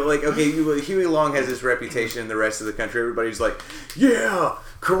 Huey Long has this reputation in the rest of the country. Everybody's like, yeah,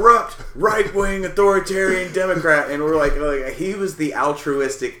 corrupt, right-wing, authoritarian Democrat, and we're like he was the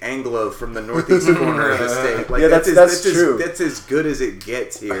altruistic Anglo from the northeast corner of the state. That's true. That's as good as it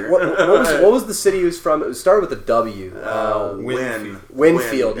gets here. What was the city he was from? It started with a W.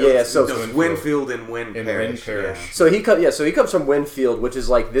 Winfield. Yeah, so Winfield and Wynn Parish. Yeah. So he comes from Winfield, which is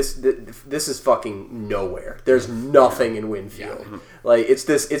like this. This is fucking nowhere. There's nothing in Winfield. Yeah. It's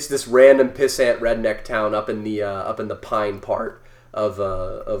this random pissant redneck town up in the pine part of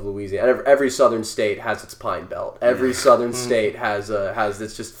Louisiana. Every southern state has its pine belt. Every southern state has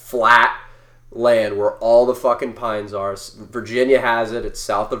this just flat land where all the fucking pines are. Virginia has it. It's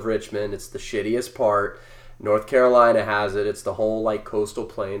south of Richmond. It's the shittiest part. North Carolina has it. It's the whole coastal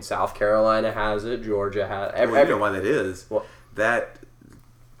plain. South Carolina has it. Georgia has it. You know why that is? Well, that's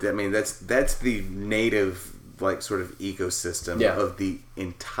the native sort of ecosystem of the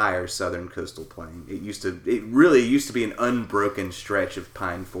entire southern coastal plain. It really used to be an unbroken stretch of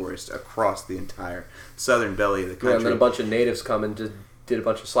pine forest across the entire southern belly of the country. Yeah, and then a bunch of natives come and just did a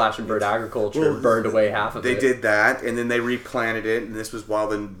bunch of slash and burn agriculture and burned away half of They it. did that, and then they replanted it, and this was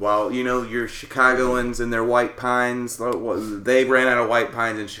while your Chicagoans and their white pines, they ran out of white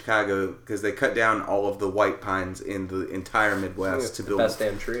pines in Chicago because they cut down all of the white pines in the entire Midwest to build best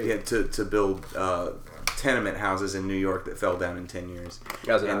damn tree. Yeah, to build tenement houses in New York that fell down in 10 years.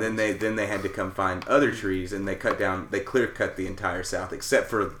 And then they had to come find other trees, and they clear cut the entire South except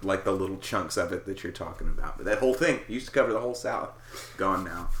for like the little chunks of it that you're talking about. But that whole thing used to cover the whole South. Gone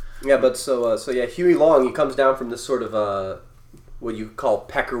now. Yeah, but so Huey Long, he comes down from this sort of what you call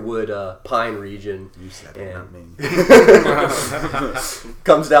Peckerwood pine region. You said it, not me.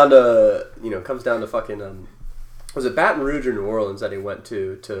 comes down to fucking was it Baton Rouge or New Orleans that he went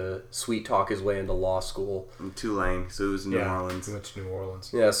to sweet talk his way into law school? Tulane, so it was New Orleans. He went to New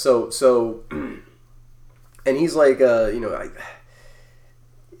Orleans. Yeah, so and he's like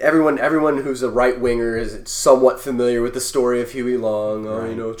everyone who's a right winger is somewhat familiar with the story of Huey Long.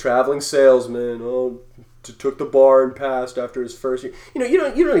 Right. Traveling salesman. Took the bar and passed after his first year. You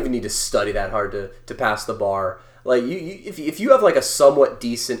don't even need to study that hard to pass the bar. Like if you have like a somewhat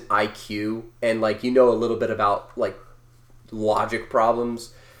decent IQ and like a little bit about like logic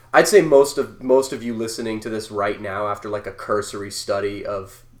problems, I'd say most of you listening to this right now after like a cursory study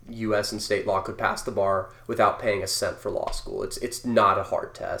of U.S. and state law could pass the bar without paying a cent for law school. It's not a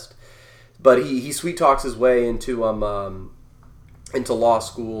hard test, but he sweet talks his way into law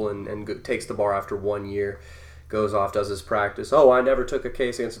school and takes the bar after 1 year. Goes off, does his practice. Oh, I never took a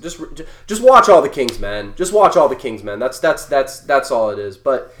case against it. Just watch all the King's Men. Just watch all the King's Men. That's all it is.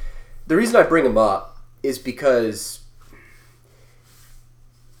 But the reason I bring him up is because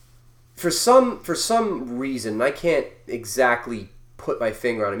for some reason, I can't exactly put my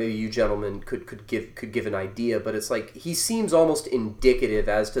finger on it. Maybe you gentlemen could give an idea, but it's like he seems almost indicative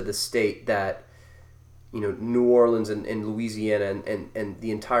as to the state that New Orleans and Louisiana and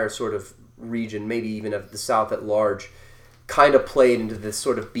the entire sort of region, maybe even of the South at large, kind of played into this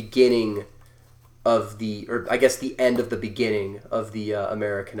sort of beginning of the end of the beginning of the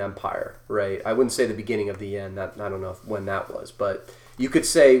American Empire, right? I wouldn't say the beginning of the end. That I don't know when that was, but you could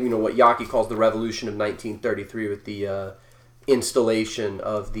say what Yaki calls the Revolution of 1933 with the installation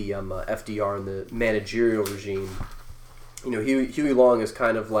of the FDR and the managerial regime. Huey Long is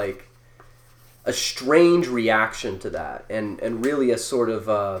kind of like a strange reaction to that, and really a sort of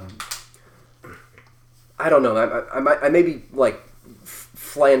I don't know. I may be like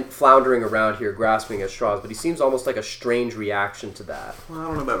floundering around here, grasping at straws, but he seems almost like a strange reaction to that. Well, I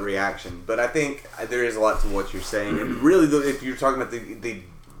don't know about reaction, but I think there is a lot to what you're saying. And really, if you're talking about the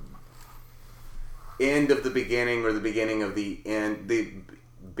end of the beginning or the beginning of the end, the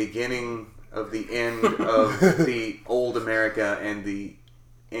beginning of the end of the old America and the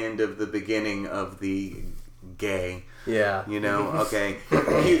end of the beginning of the gay. Yeah. Okay.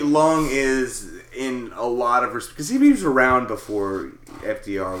 Long is in a lot of respects, because he was around before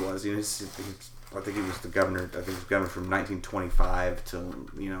FDR was. I think he was the governor. I think he was governor from 1925 to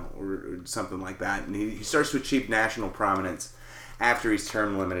or something like that. And he starts to achieve national prominence after he's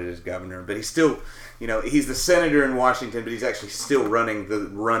term limited as governor. But he's still, he's the senator in Washington, but he's actually still running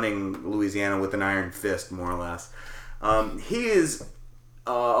Louisiana with an iron fist, more or less. He is,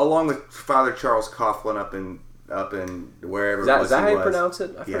 along with Father Charles Coughlin up in wherever. Is that how you pronounce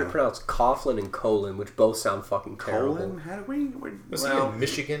it? I've heard it pronounced Coughlin and Colin, which both sound fucking terrible. Colin? How do we? Was he in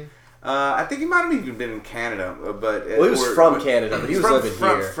Michigan? I think he might have even been in Canada, but he was from Canada, but he was living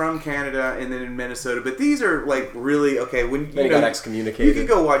here. From Canada and then in Minnesota. But these are like really okay. When he got excommunicated, you can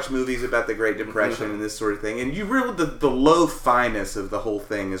go watch movies about the Great Depression and this sort of thing, and you really the low fineness of the whole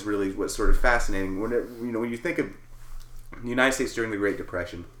thing is really what's sort of fascinating. When you think of the United States during the Great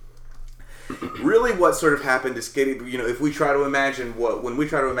Depression. Really, what sort of happened is getting, if we try to imagine what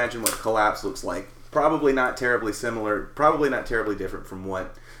collapse looks like, probably not terribly similar, probably not terribly different from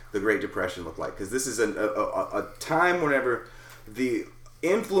what the Great Depression looked like, because this is a time whenever the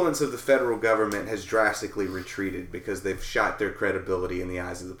influence of the federal government has drastically retreated because they've shot their credibility in the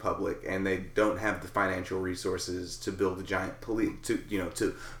eyes of the public, and they don't have the financial resources to build a giant police,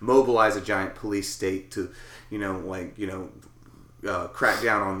 to mobilize a giant police state to, crack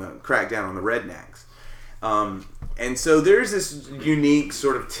down on the rednecks. And so there's this unique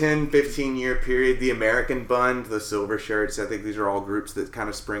sort of 10-15 year period. The American Bund, the Silver Shirts, I think these are all groups that kind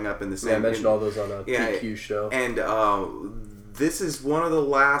of spring up in the same... Yeah, I mentioned all those on a PQ show. And this is one of the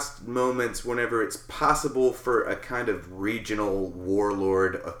last moments whenever it's possible for a kind of regional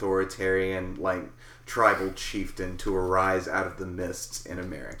warlord, authoritarian, tribal chieftain to arise out of the mists in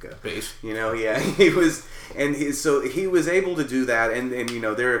America. Base. You know, yeah, he was able to do that, and you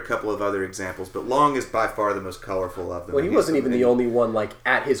know, there are a couple of other examples, but Long is by far the most colorful of them. Well, he wasn't even the only one, like,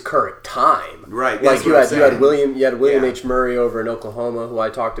 at his current time. Right. Like, you had William Yeah. H. Murray over in Oklahoma, who I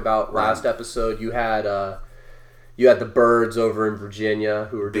talked about last episode. You had the Byrds over in Virginia,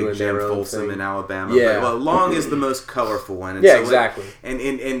 who were Big doing Jim their own Folsom thing. in Alabama. Yeah. But, well, Long is the most colorful one. And yeah, exactly.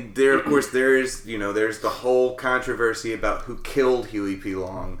 And there, of course, there's the whole controversy about who killed Huey P.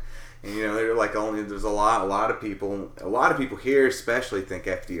 Long. And you know, there's a lot of people here especially think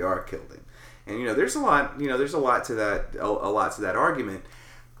FDR killed him. And you know, there's a lot to that argument.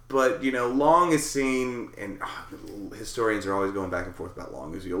 But, you know, Long is seen, and historians are always going back and forth about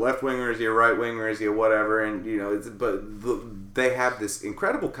Long. Is he a left winger? Is he a right winger? Is he a whatever? And, you know, they have this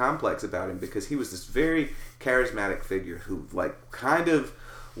incredible complex about him because he was this very charismatic figure who, like, kind of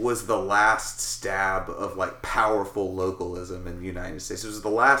was the last stab of, like, powerful localism in the United States. It was the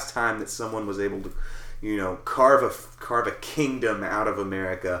last time that someone was able to, you know, carve a kingdom out of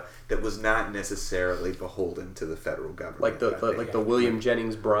America that was not necessarily beholden to the federal government. Like the William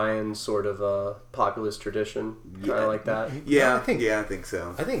Jennings Bryan sort of populist tradition, kind of like that. Yeah, I think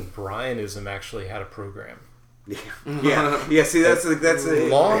so. I think Bryanism actually had a program. Yeah. See, that's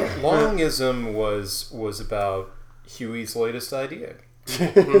Longism was about Huey's latest idea,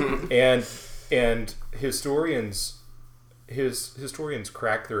 and historians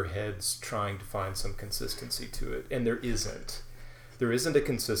crack their heads trying to find some consistency to it, and there isn't. There isn't a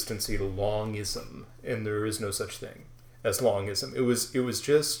consistency to Longism, and there is no such thing as Longism. It was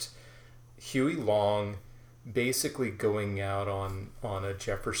just Huey Long basically going out on a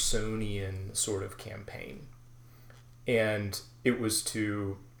Jeffersonian sort of campaign, and it was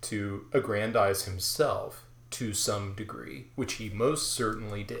to aggrandize himself to some degree, which he most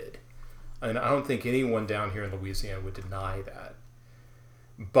certainly did. And I don't think anyone down here in Louisiana would deny that.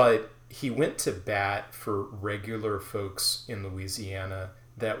 But he went to bat for regular folks in Louisiana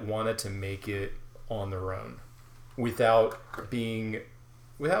that wanted to make it on their own without being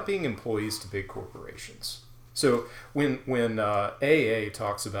employees to big corporations. So when AA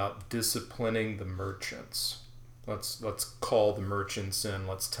talks about disciplining the merchants, let's call the merchants in,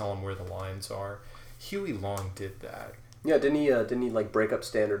 let's tell them where the lines are. Huey Long did that. Yeah, didn't he like break up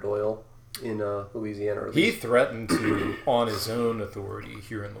Standard Oil in Louisiana? Or he threatened to, on his own authority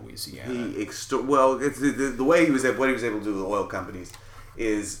here in Louisiana. The way what he was able to do with oil companies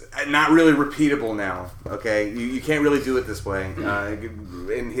is not really repeatable now. Okay, you can't really do it this way. I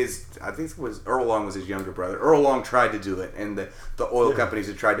think it was Earl Long was his younger brother. Earl Long tried to do it, and the oil companies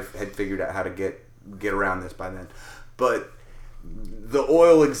had figured out how to get around this by then. But the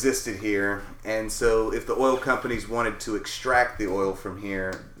oil existed here, and so if the oil companies wanted to extract the oil from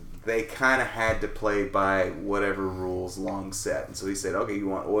here, they kind of had to play by whatever rules Long set. And so he said, okay, you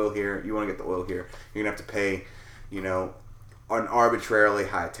want oil here, you want to get the oil here, you're going to have to pay, you know, an arbitrarily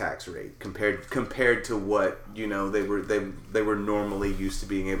high tax rate compared to what, you know, they were normally used to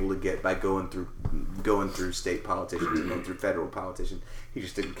being able to get by going through state politicians and then through federal politicians. He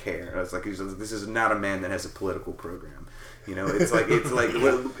just didn't care. I was like, this is not a man that has a political program. You know, it's like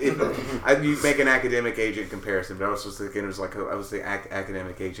you make an academic agent comparison, but I was just thinking it was like I was the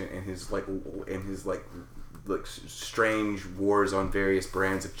academic agent and his strange wars on various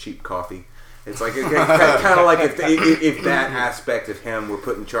brands of cheap coffee. It's like kind of like if that aspect of him were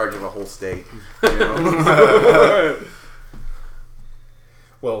put in charge of a whole state. You know?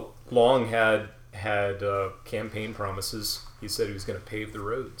 Well, Long had campaign promises. He said he was going to pave the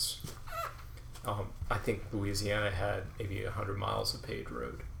roads. I think Louisiana had maybe 100 miles of paved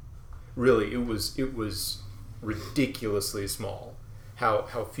road. Really, it was ridiculously small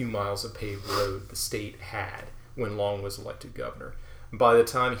how few miles of paved road the state had when Long was elected governor. By the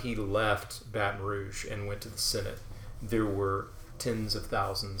time he left Baton Rouge and went to the Senate, there were tens of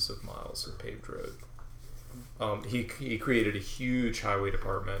thousands of miles of paved road. He created a huge highway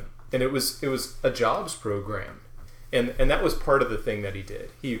department, and it was a jobs program. And that was part of the thing that he did.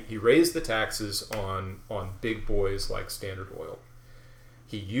 He raised the taxes on big boys like Standard Oil.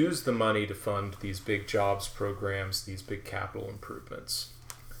 He used the money to fund these big jobs programs, these big capital improvements.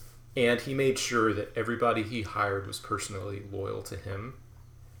 And he made sure that everybody he hired was personally loyal to him,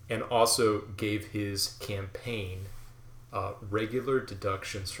 and also gave his campaign regular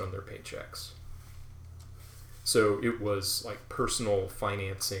deductions from their paychecks. So it was like personal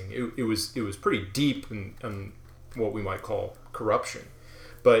financing. It was pretty deep in what we might call corruption.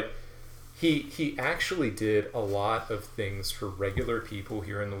 But he actually did a lot of things for regular people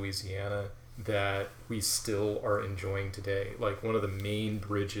here in Louisiana that we still are enjoying today. Like one of the main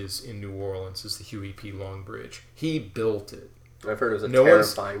bridges in New Orleans is the Huey P. Long Bridge. He built it. I've heard it was a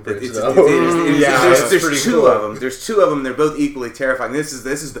terrifying bridge, though. There's two of them. There's two of them. They're both equally terrifying. This is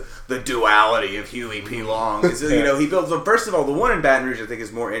the duality of Huey P. Long. You know, he built. So first of all, the one in Baton Rouge I think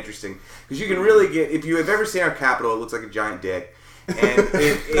is more interesting because you can really get. If you have ever seen our Capitol, it looks like a giant dick. And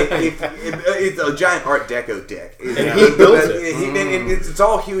it's a giant Art Deco dick. And he built it. It's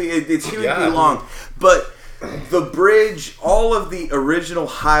all Huey. It's Huey P. Long, but the bridge, all of the original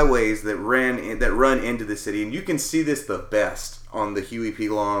highways that run into the city, and you can see this the best on the Huey P.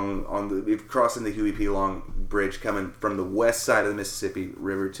 Long, crossing the Huey P. Long Bridge, coming from the west side of the Mississippi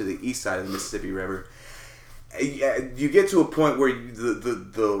River to the east side of the Mississippi River. You get to a point where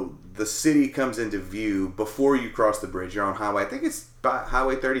the city comes into view before you cross the bridge. You're on highway. I think it's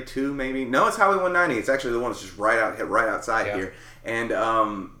Highway 32, maybe. No, it's Highway 190. It's actually the one that's just right outside here. And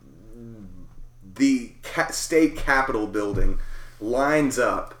the state capitol building lines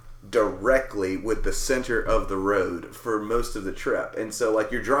up directly with the center of the road for most of the trip. And so,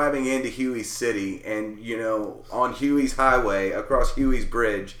 like, you're driving into Huey's city and, you know, on Huey's highway across Huey's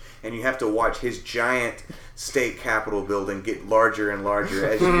bridge, and you have to watch his giant state capitol building get larger and larger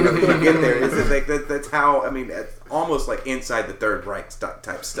as you get there. It's like that's how, I mean, it's almost like inside the Third Reich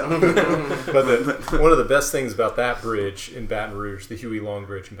type stuff. But one of the best things about that bridge in Baton Rouge, the Huey Long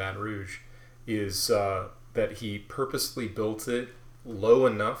Bridge in Baton Rouge, is that he purposely built it low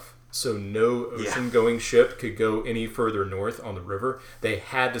enough so no ocean-going ship could go any further north on the river. They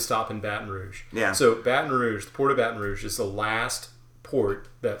had to stop in Baton Rouge. Yeah. So Baton Rouge, the port of Baton Rouge, is the last port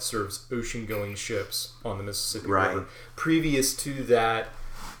that serves ocean-going ships on the Mississippi River. Previous to that,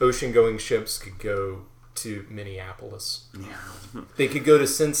 ocean-going ships could go to Minneapolis. Yeah. They could go to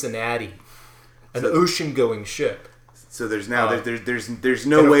Cincinnati. An ocean-going ship. So there's no way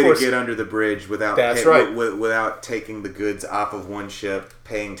to get under the bridge without without taking the goods off of one ship,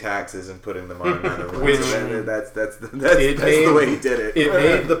 paying taxes, and putting them on another one. That's the way he did it. It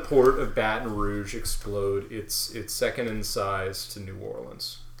made the port of Baton Rouge explode. It's second in size to New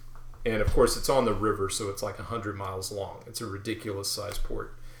Orleans, and of course it's on the river, so it's like 100 miles long. It's a ridiculous sized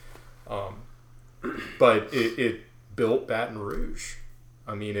port, but it built Baton Rouge.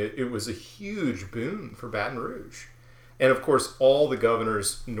 I mean, it was a huge boon for Baton Rouge. And of course, all the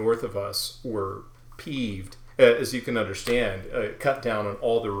governors north of us were peeved, as you can understand, cut down on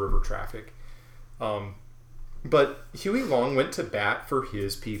all the river traffic. But Huey Long went to bat for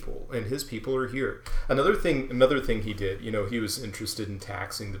his people, and his people are here. Another thing he did, you know, he was interested in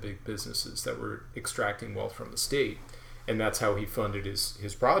taxing the big businesses that were extracting wealth from the state, and that's how he funded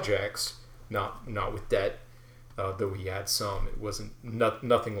his projects, not with debt, though he had some. It wasn't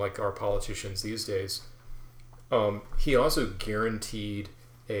nothing like our politicians these days. He also guaranteed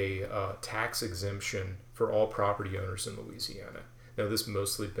a tax exemption for all property owners in Louisiana. Now, this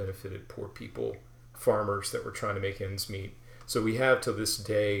mostly benefited poor people, farmers that were trying to make ends meet. So we have to this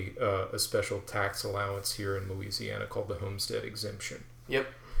day a special tax allowance here in Louisiana called the homestead exemption. Yep.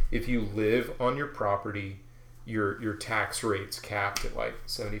 If you live on your property, your tax rate's capped at like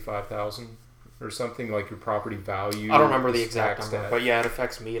 $75,000. Or something, like your property value. I don't remember the exact number, but yeah, it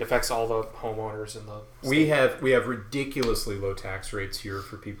affects me. It affects all the homeowners in the state. We have ridiculously low tax rates here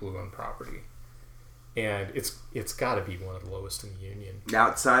for people who own property, and it's got to be one of the lowest in the union.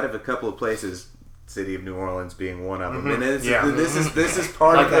 Outside of a couple of places, city of New Orleans being one of them, and this is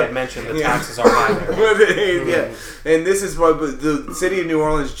part like of that. I mentioned, the taxes are high there. Yeah, and this is why the city of New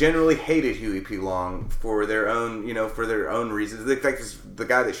Orleans generally hated Huey P. Long for their own reasons. In fact, the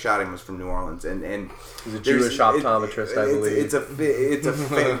guy that shot him was from New Orleans, and he's a Jewish optometrist, I believe.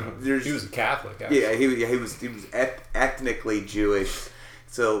 He was a Catholic. Actually. Yeah, he was ethnically Jewish.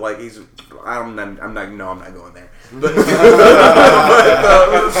 So like I'm not going there.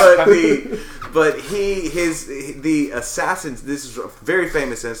 But the assassins. This is a very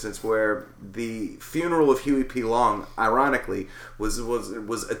famous instance where the funeral of Huey P. Long, ironically, was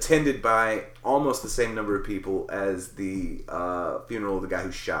attended by almost the same number of people as the funeral of the guy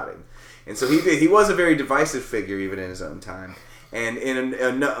who shot him, and so he was a very divisive figure even in his own time. And in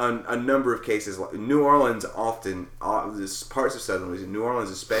a number of cases, like New Orleans often, parts of Southern Louisiana, New Orleans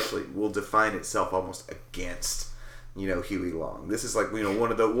especially, will define itself almost against, Huey Long. This is like,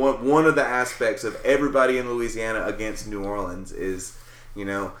 one of the aspects of everybody in Louisiana against New Orleans is,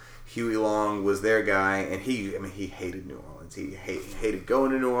 Huey Long was their guy, and he hated New Orleans. He hated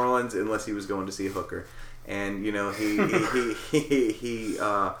going to New Orleans unless he was going to see a hooker, and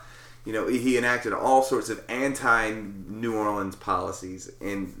he enacted all sorts of anti-New Orleans policies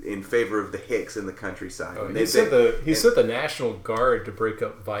in favor of the Hicks in the countryside. He sent the National Guard to break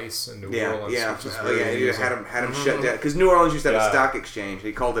up vice in New Orleans. Yeah, which is really he had him shut down because New Orleans used to have a stock exchange.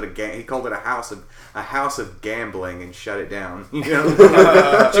 He called it a house of gambling and shut it down. Which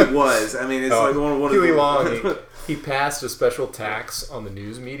it was. I mean, it's like one Huey of Long. He passed a special tax on the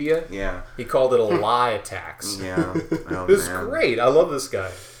news media. Yeah, he called it a lie tax. Yeah, it was great. I love this guy.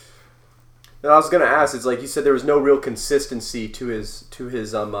 And I was going to ask, it's like you said there was no real consistency to his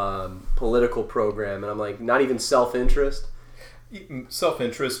political program, and I'm like, not even self-interest?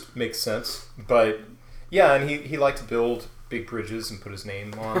 Self-interest makes sense, but yeah, and he liked to build big bridges and put his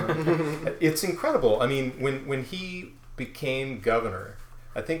name on them. It's incredible. I mean, when he became governor,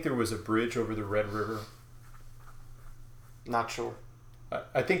 I think there was a bridge over the Red River. Not sure.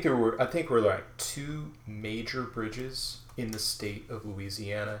 I think there were like 2 major bridges in the state of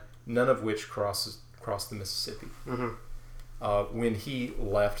Louisiana, none of which cross the Mississippi. Mm-hmm. When he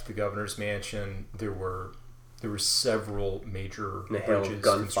left the governor's mansion, there were several major bridges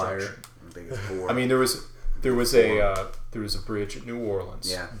gunfire. I mean, there was a bridge at New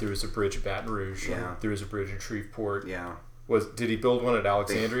Orleans. Yeah. There was a bridge at Baton Rouge. Yeah. There was a bridge in Shreveport. Yeah. Did he build one at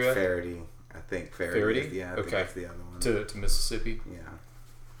Alexandria? I think Faraday. Yeah. I think okay. that's the other one. To Mississippi. Yeah.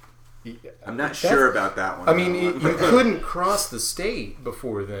 I'm not sure about that one. I mean, you couldn't cross the state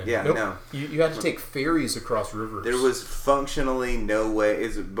before then. Yeah, no. You had to take ferries across rivers. There was functionally no way.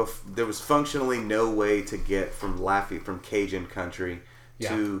 There was functionally no way to get from Cajun country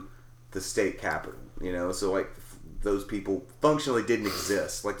to the state capital. So like those people functionally didn't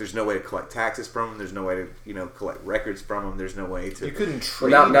exist. Like there's no way to collect taxes from them. There's no way to collect records from them. There's no way to. You couldn't trade.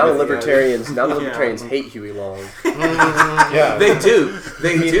 Now the libertarians hate Huey Long. Yeah, they do.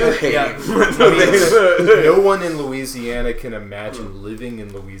 They do hate him. No one in Louisiana can imagine living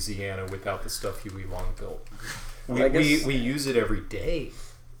in Louisiana without the stuff Huey Long built. We use it every day.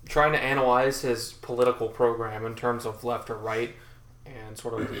 Trying to analyze his political program in terms of left or right, and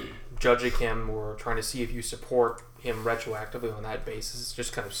sort of judging him or trying to see if you support him retroactively on that basis is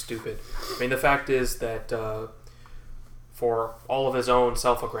just kind of stupid. I mean, the fact is that for all of his own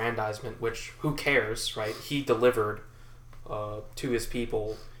self-aggrandizement, which who cares, right? He delivered to his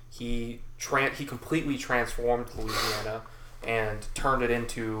people. He completely transformed Louisiana and turned it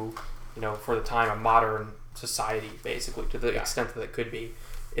into, for the time, a modern society, basically, to the extent that it could be.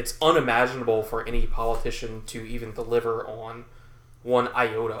 It's unimaginable for any politician to even deliver on one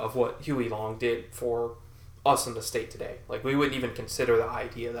iota of what Huey Long did for us in the state today. Like, we wouldn't even consider the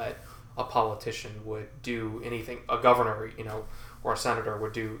idea that a politician would do anything, a governor, or a senator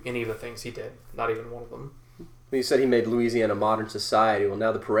would do any of the things he did. Not even one of them. Well, you said he made Louisiana a modern society. Well,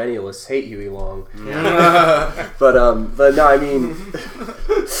 now the perennialists hate Huey Long. Yeah. but no, I mean,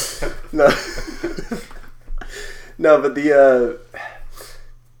 no, but the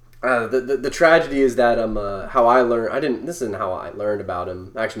tragedy is that how I learned. This isn't how I learned about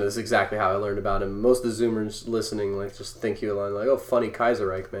him. Actually, this is exactly how I learned about him. Most of the Zoomers listening just think Huey Long like, oh, funny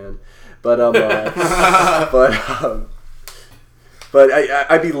Kaiserreich man, but But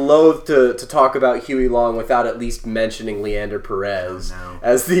I'd be loath to talk about Huey Long without at least mentioning Leander Perez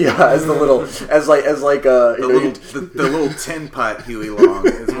as the little tin pot Huey Long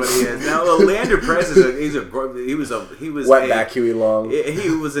is what he is. Now Leander Perez is he was wetback Huey Long. He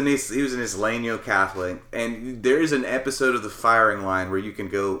was an Isleno Catholic, and there is an episode of The Firing Line where you can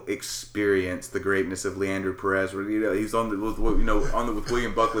go experience the greatness of Leander Perez. Where he's with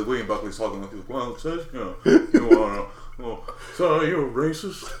William Buckley. William Buckley's talking like, well, it says well, so are you a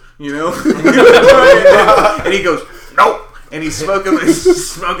racist? And he goes, nope. And he's smoking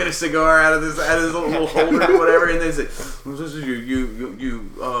a cigar out of his little holder or whatever. And they say, well, this is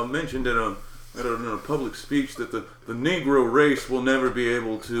you mentioned in a public speech that the Negro race will never be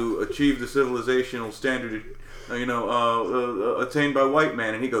able to achieve the civilizational standard, attained by white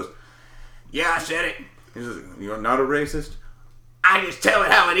man. And he goes, yeah, I said it. He says, you're not a racist? I just tell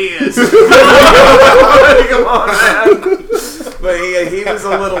it how it is. Come on, man. But he was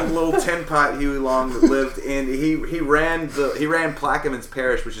a little tin pot Huey Long that lived in. He ran Plaquemines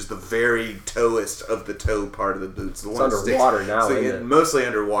Parish, which is the very toest of the toe part of the boots. It's underwater now, isn't it? Mostly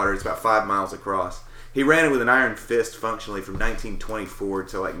underwater. It's about 5 miles across. He ran it with an iron fist, functionally from 1924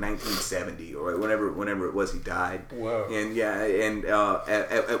 to like 1970 or whenever it was he died. Whoa! And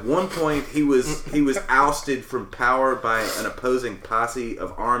at one point he was ousted from power by an opposing posse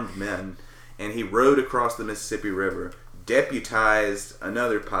of armed men, and he rode across the Mississippi River, deputized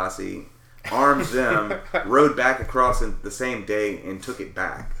another posse armed them, rode back across in the same day, and took it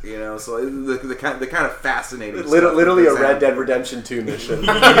back. You know, so the kind of fascinating. Literally a Red Dead Redemption 2 mission.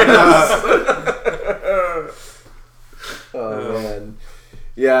 Oh man.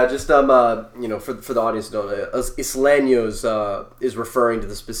 Yeah, just for the audience to know, Isleños is referring to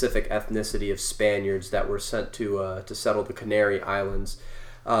the specific ethnicity of Spaniards that were sent to settle the Canary Islands,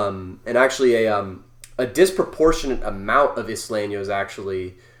 and actually a disproportionate amount of Isleños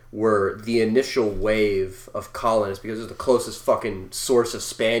actually were the initial wave of colonists because it's the closest fucking source of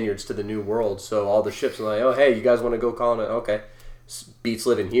Spaniards to the New World. So all the ships are like, oh hey, you guys want to go colonize? Okay, beats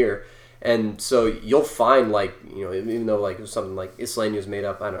living here. And so you'll find, like, you know, even though like something like Isleños made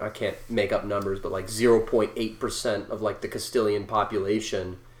up, I can't make up numbers, but like 0.8% of like the Castilian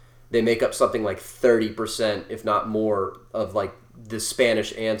population, they make up something like 30%, if not more, of like the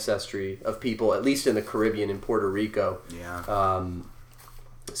Spanish ancestry of people, at least in the Caribbean and Puerto Rico. Yeah.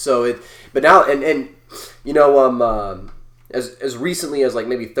 But now, and you know, as recently as like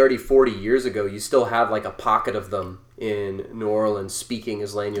maybe 30, 40 years ago, you still have like a pocket of them in New Orleans speaking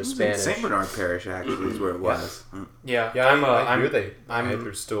Isleño Spanish. St. Bernard Parish actually is where it was. Yeah, I hear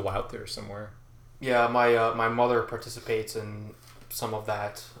they're still out there somewhere. Yeah, my mother participates in some of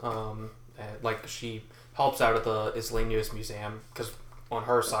that. Like she helps out at the Isleños Museum because on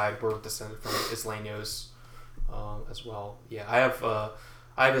her side we're descended from Isleños as well. Yeah, I have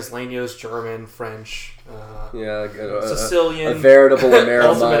Isleños, German, French, Sicilian, a veritable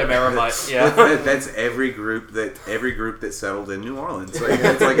Amerimite. Ultimate Amerimite. Yeah, that's every group that settled in New Orleans. Like,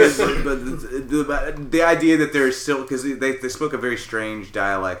 but the idea that there's still, because they spoke a very strange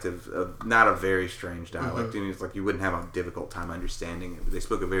dialect of not a very strange dialect. Mm-hmm. It's like you wouldn't have a difficult time understanding it. But they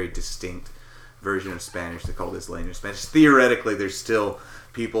spoke a very distinct version of Spanish. They called Isleño Spanish. Theoretically, there's still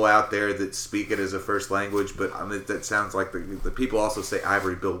people out there that speak it as a first language, but that sounds like the people also say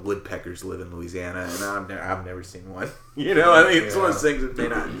ivory-billed woodpeckers live in Louisiana, and I've never seen one. You know, I mean, it's one of those things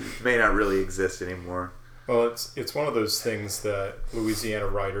that may not really exist anymore. Well, it's one of those things that Louisiana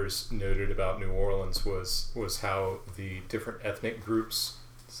writers noted about New Orleans was how the different ethnic groups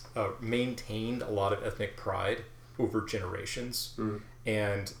maintained a lot of ethnic pride over generations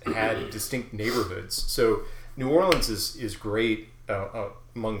and had distinct neighborhoods. So New Orleans is great.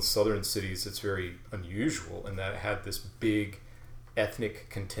 Among southern cities, it's very unusual in that it had this big ethnic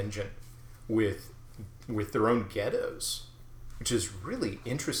contingent with their own ghettos, which is really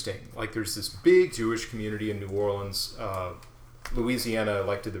interesting. Like, there's this big Jewish community in New Orleans. Louisiana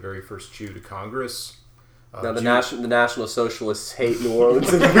elected the very first Jew to Congress. Now the National Socialists hate New Orleans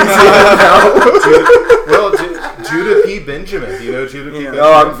and Louisiana now. Judah P. Benjamin. Do you know Judah P. Benjamin?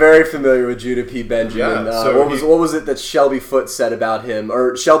 Oh, I'm very familiar with Judah P. Benjamin. Yeah, so what was it that Shelby Foote said about him?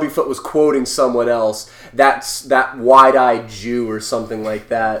 Or Shelby Foote was quoting someone else. That's that wide-eyed Jew or something like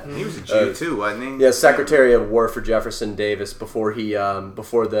that. He was a Jew too, wasn't he? Yeah, Secretary of War for Jefferson Davis before the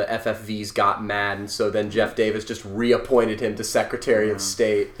FFVs got mad, and so then Jeff Davis just reappointed him to Secretary of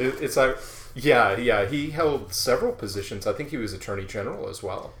State. It's like. Yeah, he held several positions. I think he was Attorney General as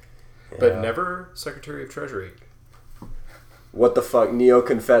well, but never Secretary of Treasury. What the fuck?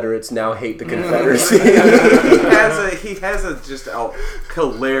 Neo-Confederates now hate the Confederacy. he has a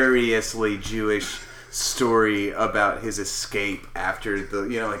hilariously Jewish story about his escape after the,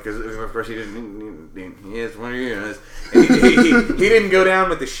 you know, like, cause of course he is one of you, and he didn't go down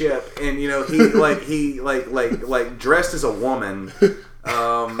with the ship, and you know he dressed as a woman.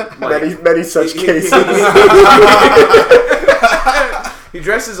 Many such cases. He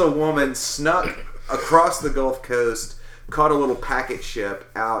dressed as a woman, snuck across the Gulf Coast, caught a little packet ship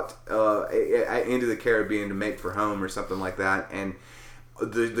out into the Caribbean to make for home or something like that, and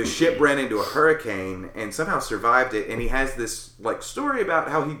the ship ran into a hurricane and somehow survived it. And he has this like story about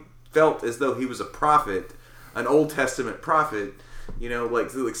how he felt as though he was a prophet, an Old Testament prophet. You know,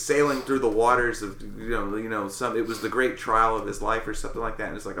 like sailing through the waters of, it was the great trial of his life or something like that.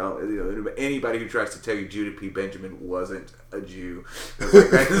 And it's like, anybody who tries to tell you Judah P. Benjamin wasn't a Jew, it's like,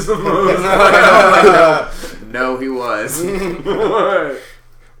 that is the most. No, he was.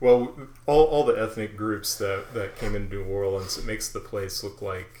 Well, all the ethnic groups that came into New Orleans, it makes the place look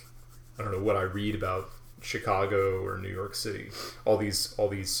like, I don't know, what I read about Chicago or New York City. All these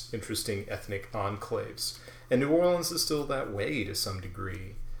interesting ethnic enclaves. And New Orleans is still that way to some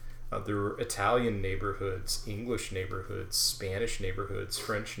degree. There were Italian neighborhoods, English neighborhoods, Spanish neighborhoods,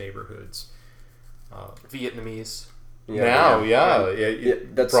 French neighborhoods. Vietnamese.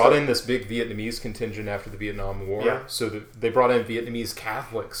 That's brought in this big Vietnamese contingent after the Vietnam War. Yeah. So they brought in Vietnamese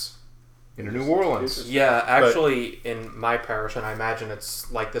Catholics into New Orleans. Yeah, actually, in my parish, and I imagine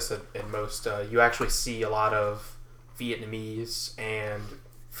it's like this in most, you actually see a lot of Vietnamese and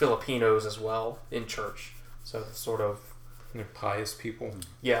Filipinos as well in church. So it's sort of pious people.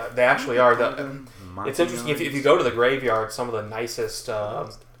 Yeah, they actually are. It's interesting if you go to the graveyard, some of the nicest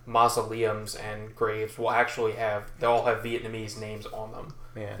mausoleums and graves will actually they all have Vietnamese names on them.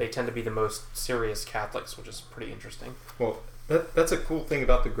 Man. They tend to be the most serious Catholics, which is pretty interesting. Well, that's a cool thing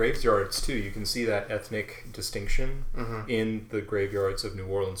about the graveyards too. You can see that ethnic distinction in the graveyards of New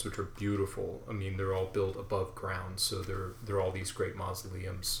Orleans, which are beautiful. I mean, they're all built above ground, so they're all these great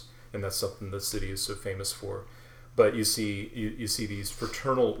mausoleums, and that's something the city is so famous for. But you see these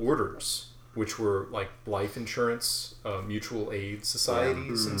fraternal orders, which were like life insurance, mutual aid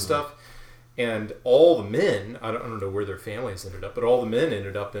societies and stuff. And all the men, I don't know where their families ended up, but all the men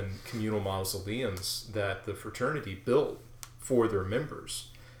ended up in communal mausoleums that the fraternity built for their members.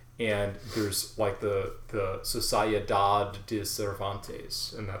 And there's like the Sociedad de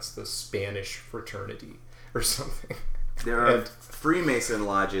Cervantes, and that's the Spanish fraternity or something. There are Freemason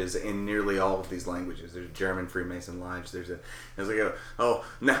lodges in nearly all of these languages. There's a German Freemason lodge. There's like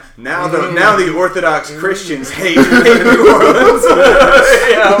now the Orthodox Christians hate New Orleans.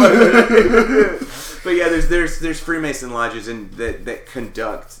 But yeah, there's Freemason lodges that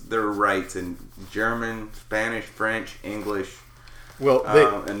conduct their rites in German, Spanish, French, English. Well,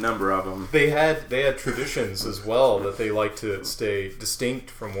 a number of them. They had traditions as well that they like to stay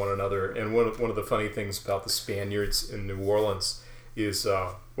distinct from one another. And one of the funny things about the Spaniards in New Orleans is,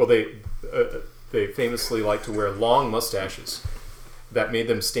 they famously like to wear long mustaches that made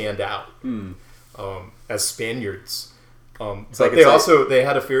them stand out as Spaniards. But they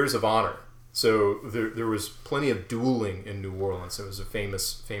had affairs of honor. So there was plenty of dueling in New Orleans. It was a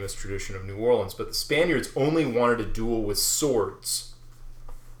famous tradition of New Orleans. But the Spaniards only wanted to duel with swords.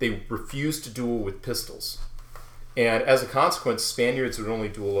 They refused to duel with pistols. And as a consequence, Spaniards would only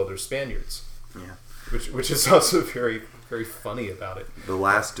duel other Spaniards. Yeah. Which is also very, very funny about it. The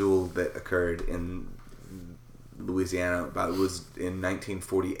last duel that occurred in Louisiana was in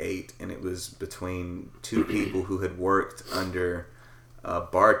 1948, and it was between two people who had worked under a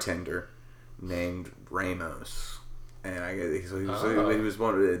bartender named Ramos, and he was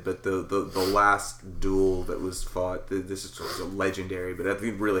one of it. But the last duel that was fought, this is sort of legendary, but I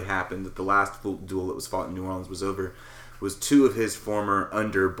think it really happened that the last duel that was fought in New Orleans was two of his former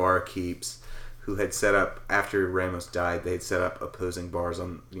under barkeeps who had set up, after Ramos died, they had set up opposing bars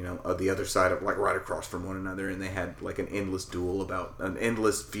on the other side of, like, right across from one another, and they had like an endless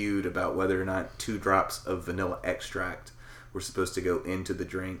feud about whether or not 2 drops of vanilla extract were supposed to go into the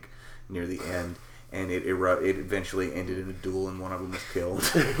drink near the end, and it eventually ended in a duel, and one of them was killed.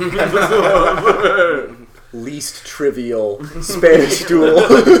 Least trivial Spanish duel.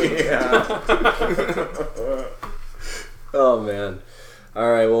 Yeah. Oh man. All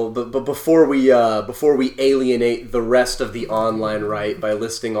right. Well, but before we alienate the rest of the online right by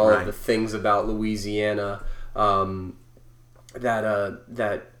listing all of the things about Louisiana that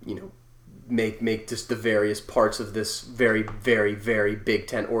make just the various parts of this very, very, very Big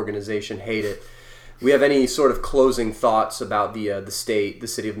Tent organization hate it. We have any sort of closing thoughts about the state, the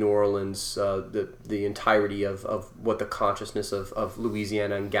city of New Orleans, the entirety of what the consciousness of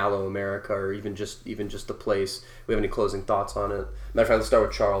Louisiana and Gallo America, or even just the place? We have any closing thoughts on it? Matter of fact, let's start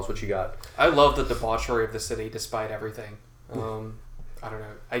with Charles. What you got? I love the debauchery of the city, despite everything. I don't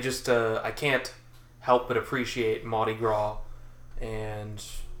know. I just I can't help but appreciate Mardi Gras and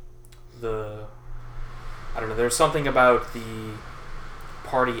there's something about the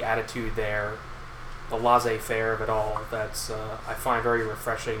party attitude there, the laissez-faire of it all, that's I find very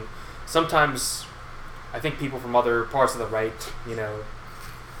refreshing. Sometimes I think people from other parts of the right,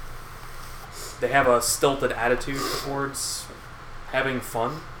 they have a stilted attitude towards having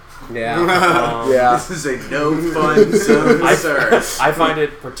fun. Yeah. Yeah. This is a no fun zone, sir. I find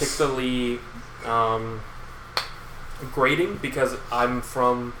it particularly grating because I'm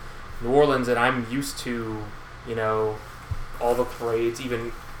from New Orleans and I'm used to, all the parades,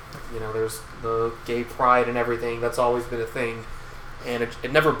 even, there's the gay pride and everything. That's always been a thing. And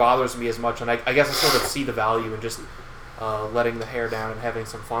it never bothers me as much. And I guess I sort of see the value in just letting the hair down and having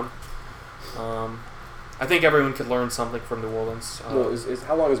some fun. I think everyone could learn something from New Orleans. Well,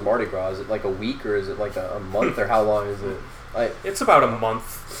 how long is Mardi Gras? Is it like a week, or is it like a month, or how long is it? It's about a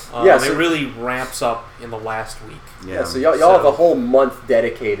month. It really ramps up in the last week. Yeah, so y'all have a whole month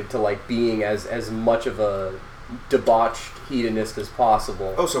dedicated to like being as much of a debauched hedonist as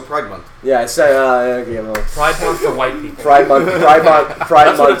possible. Oh, so Pride Month. Yeah, it's Pride Month for white people. Pride Month.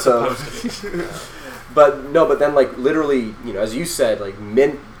 But then like literally, as you said, like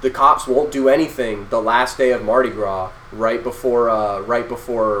the cops won't do anything the last day of Mardi Gras, right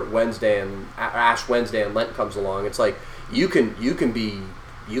before Wednesday and Ash Wednesday and Lent comes along. It's like you can be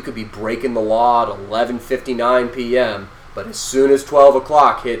you could be breaking the law at 11:59 p.m., but as soon as 12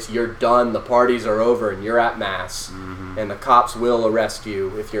 o'clock hits, you're done, the parties are over, and you're at Mass. Mm-hmm. And the cops will arrest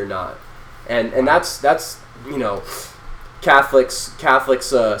you if you're not. And that's you know, Catholics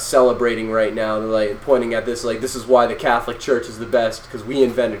celebrating right now, like pointing at this, like, this is why the Catholic Church is the best, because we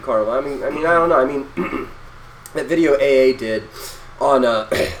invented carnival. I mean, I don't know. I mean, that video AA did on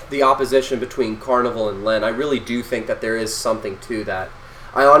the opposition between carnival and Lent, I really do think that there is something to that.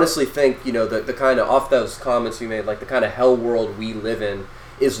 I honestly think, you know, the kind of, off those comments you made, like the kind of hell world we live in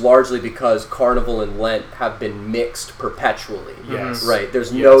is largely because carnival and Lent have been mixed perpetually. Yes. Right?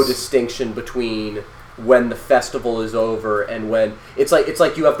 There's no distinction between when the festival is over and when it's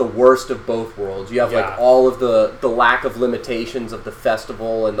like you have the worst of both worlds. You have like all of the lack of limitations of the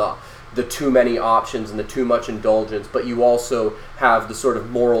festival and the too many options and the too much indulgence, but you also have the sort of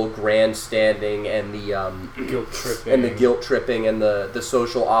moral grandstanding and the guilt tripping and the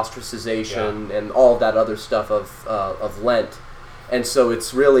social ostracization and all of that other stuff of Lent. And so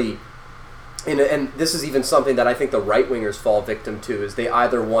it's really, and this is even something that I think the right-wingers fall victim to, is they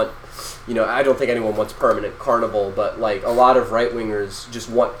either want, you know, I don't think anyone wants permanent carnival, but like a lot of right-wingers just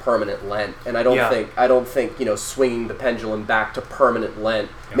want permanent Lent. And I don't think, you know, swinging the pendulum back to permanent Lent.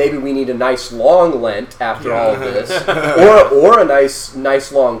 Yeah. Maybe we need a nice long Lent after all of this, or a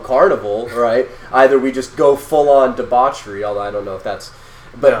nice long carnival, right? Either we just go full-on debauchery, although I don't know if that's...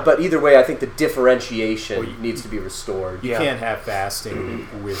 But either way, I think the differentiation needs to be restored. You can't have fasting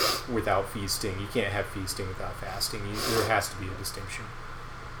without feasting. You can't have feasting without fasting. There has to be a distinction.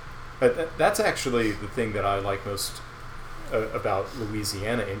 But that's actually the thing that I like most about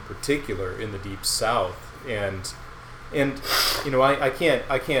Louisiana in particular, in the Deep South. And you know, I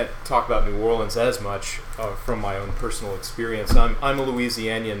can't talk about New Orleans as much from my own personal experience. I'm a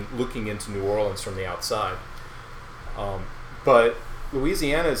Louisianian looking into New Orleans from the outside. But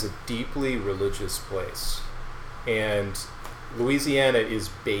Louisiana is a deeply religious place, and Louisiana is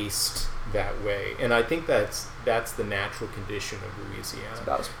based that way, and I think that's the natural condition of Louisiana. It's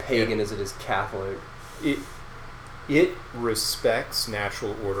about as pagan as it is Catholic. It respects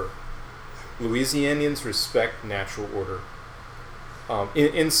natural order. Louisianians respect natural order.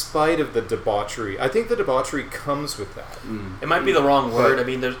 In spite of the debauchery. I think the debauchery comes with that. It might be the wrong word. I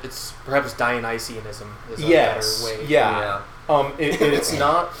mean, it's perhaps Dionysianism is a better way. Yeah. It's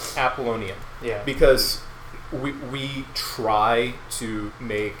not Apollonian. Yeah. Because we try to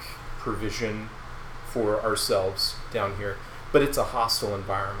make provision for ourselves down here, but it's a hostile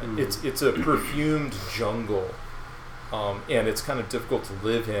environment. It's a perfumed jungle. And it's kind of difficult to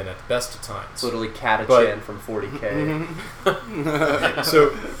live in at the best of times. It's literally Catachan from 40K.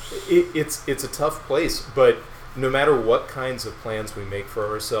 So it's a tough place, but no matter what kinds of plans we make for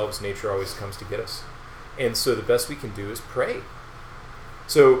ourselves, nature always comes to get us. And so the best we can do is pray.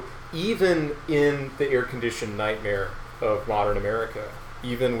 So even in the air-conditioned nightmare of modern America,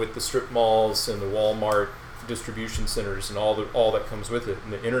 even with the strip malls and the Walmart distribution centers and all that comes with it,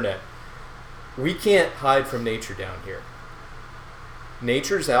 and the internet, we can't hide from nature down here.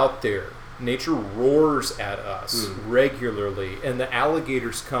 Nature's out there. Nature roars at us regularly, and the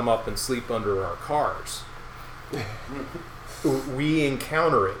alligators come up and sleep under our cars. We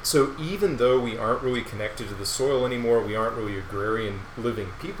encounter it. So even though we aren't really connected to the soil anymore, we aren't really agrarian living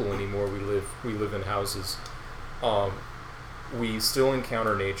people anymore, we live in houses, we still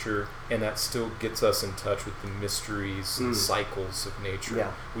encounter nature, and that still gets us in touch with the mysteries and cycles of nature.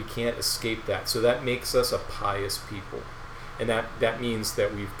 Yeah. We can't escape that. So that makes us a pious people. And that means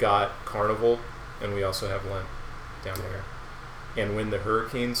that we've got Carnival, and we also have Lent down there. And when the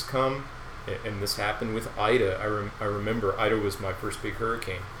hurricanes come, and this happened with Ida, I remember Ida was my first big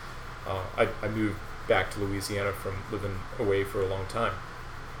hurricane. I moved back to Louisiana from living away for a long time.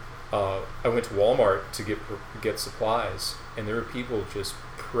 I went to Walmart to get supplies, and there were people just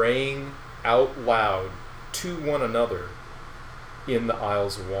praying out loud to one another in the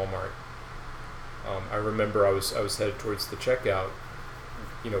aisles of Walmart. I remember I was headed towards the checkout,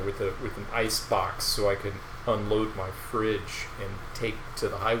 you know, with an ice box so I could unload my fridge and take to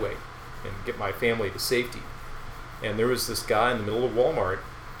the highway and get my family to safety. And there was this guy in the middle of Walmart,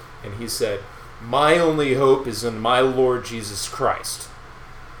 and he said, "My only hope is in my Lord Jesus Christ."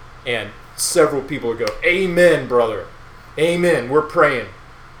 And several people would go, "Amen, brother. Amen. We're praying."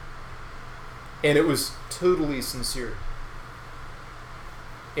 And it was totally sincere.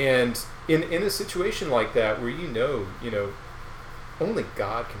 And in a situation like that, where you know, only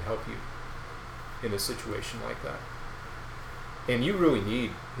God can help you in a situation like that. And you really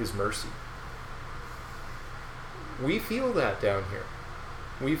need His mercy. We feel that down here.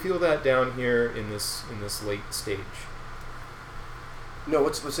 We feel that down here in this late stage. No,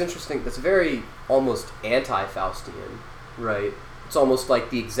 what's interesting, that's very almost anti-Faustian, right? It's almost like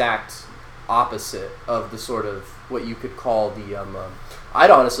the exact opposite of the sort of what you could call the,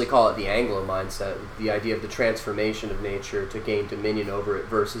 I'd honestly call it the Anglo mindset, the idea of the transformation of nature to gain dominion over it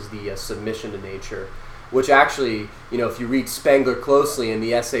versus the submission to nature, which actually, if you read Spengler closely in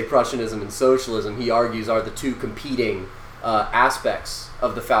the essay Prussianism and Socialism, he argues are the two competing aspects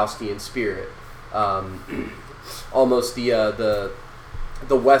of the Faustian spirit. Almost the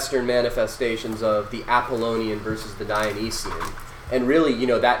Western manifestations of the Apollonian versus the Dionysian. And really,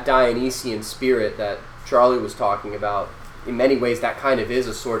 that Dionysian spirit that Charlie was talking about, in many ways that kind of is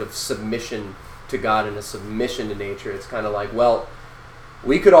a sort of submission to God and a submission to nature. It's kind of like, well,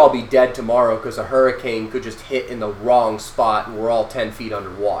 we could all be dead tomorrow because a hurricane could just hit in the wrong spot and we're all 10 feet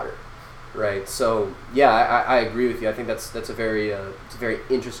underwater, right? So, yeah, I agree with you. I think that's a very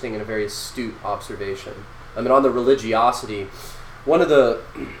interesting and a very astute observation. I mean, on the religiosity, the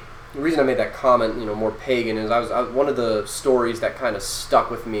reason I made that comment, more pagan, is I was one of the stories that kind of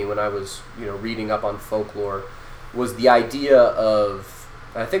stuck with me when I was, reading up on folklore was the idea of,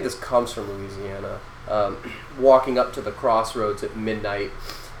 and I think this comes from Louisiana, walking up to the crossroads at midnight,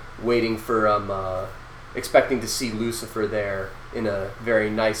 waiting for, expecting to see Lucifer there in a very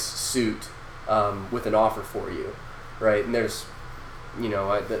nice suit with an offer for you, right? And there's,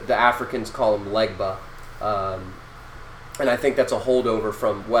 the Africans call him Legba. And I think that's a holdover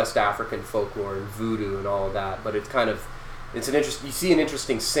from West African folklore and voodoo and all of that. But you see an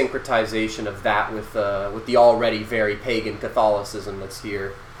interesting syncretization of that with the already very pagan Catholicism that's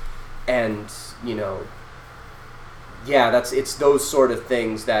here, and it's those sort of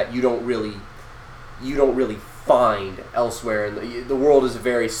things that you don't really find elsewhere. And the world is a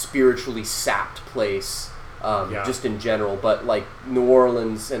very spiritually sapped place. Just in general, but like New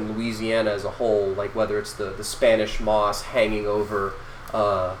Orleans and Louisiana as a whole, like whether it's the Spanish moss hanging over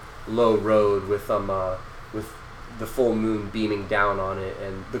Low Road with the full moon beaming down on it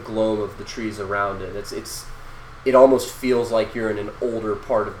and the glow of the trees around it, it almost feels like you're in an older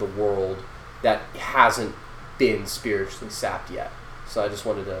part of the world that hasn't been spiritually sapped yet. So I just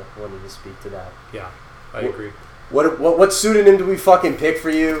wanted to speak to that. Yeah, I agree. What pseudonym do we fucking pick for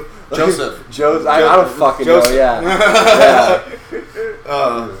you? Joseph. Joseph. I don't fucking know. Yeah.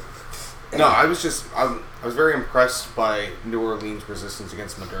 No, I was very impressed by New Orleans' resistance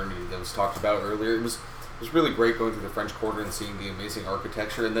against modernity that was talked about earlier. It was really great going through the French Quarter and seeing the amazing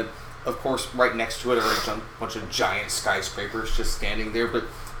architecture, and then of course right next to it are a bunch of giant skyscrapers just standing there. But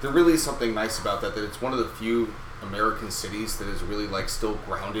there really is something nice about that it's one of the few American cities that is really still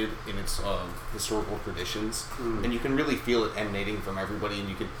grounded in its historical traditions, and you can really feel it emanating from everybody, and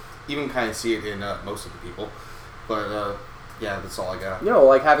you can even kind of see it in most of the people. But that's all I got.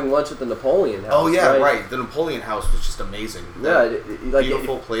 Like having lunch at the Napoleon House. Oh yeah, right. The Napoleon House was just amazing. Yeah,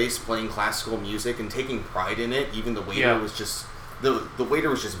 beautiful place, playing classical music and taking pride in it. Even the waiter was just the waiter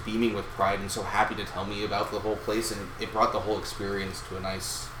was just beaming with pride and so happy to tell me about the whole place, and it brought the whole experience to a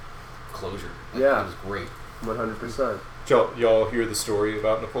nice closure. It was great. 100%. Y'all hear the story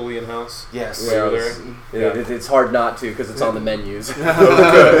about Napoleon House? Yes. Yeah, it's hard not to because it's on the menus.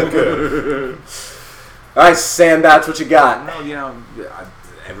 Good. All right, Sam, that's what you got. No,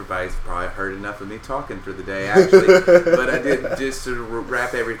 everybody's probably heard enough of me talking for the day, actually. But I did, just to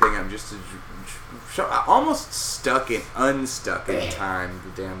wrap everything up, just to show, I almost unstuck in time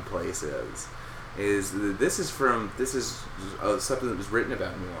the damn place is. This is something that was written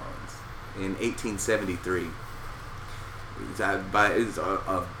about New Orleans in 1873.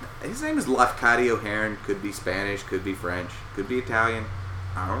 His name is Lafcadio Heron. Could be Spanish, could be French, could be Italian.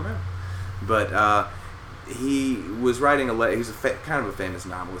 I don't know. But he was writing a letter. He's kind of a famous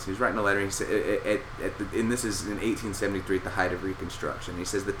novelist. He was writing a letter. He said, and this is in 1873 at the height of Reconstruction. He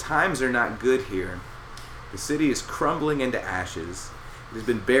says, "The times are not good here. The city is crumbling into ashes. It has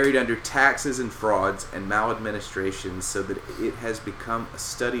been buried under taxes and frauds and maladministration so that it has become a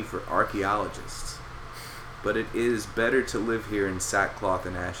study for archaeologists. But it is better to live here in sackcloth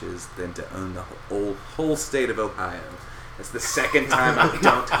and ashes than to own the whole state of Ohio." That's the second time I've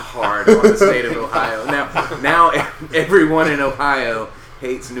dunked hard on the state of Ohio. Now everyone in Ohio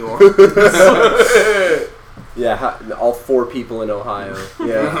hates New Orleans. Yeah, all 4 people in Ohio.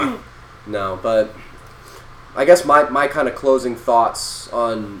 Yeah. No, but I guess my kind of closing thoughts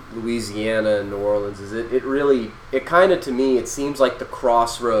on Louisiana and New Orleans is it kind of, to me, it seems like the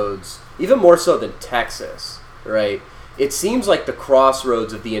crossroads, even more so than Texas, right? It seems like the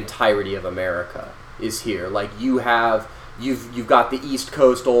crossroads of the entirety of America is here. Like you've got the East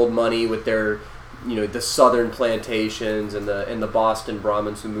Coast old money with their, the southern plantations and the Boston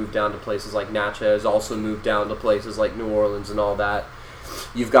Brahmins who moved down to places like Natchez, also moved down to places like New Orleans and all that.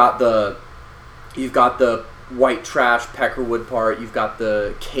 You've got the white trash Peckerwood part. You've got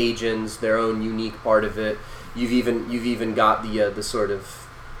the Cajuns, their own unique part of it. You've even got the sort of,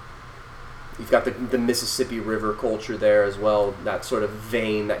 you've got the Mississippi River culture there as well. That sort of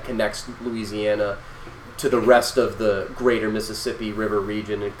vein that connects Louisiana to the rest of the greater Mississippi River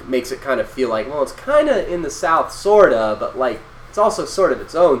region. It makes it kind of feel like, well, it's kind of in the South, sorta, but like it's also sort of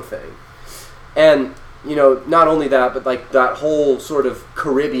its own thing. And not only that, but like that whole sort of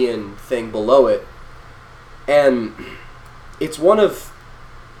Caribbean thing below it. And it's one of,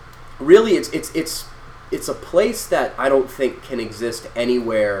 really, it's a place that I don't think can exist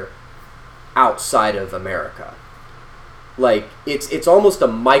anywhere outside of America. Like, it's almost a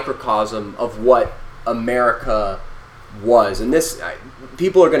microcosm of what America was. And this,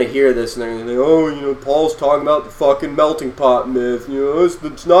 people are going to hear this and they're going to think, Paul's talking about the fucking melting pot myth.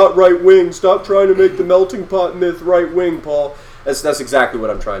 It's not right wing. Stop trying to make the melting pot myth right wing, Paul. That's exactly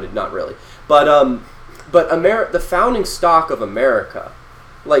what I'm trying to, not really. But the founding stock of America,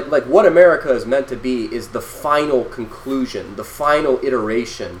 like what America is meant to be, is the final conclusion, the final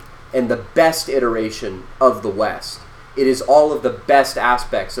iteration, and the best iteration of the West. It is all of the best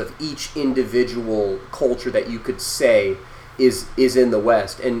aspects of each individual culture that you could say is in the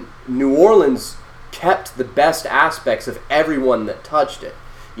West. And New Orleans kept the best aspects of everyone that touched it.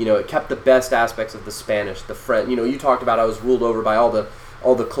 It kept the best aspects of the Spanish, the French. You talked about I was ruled over by all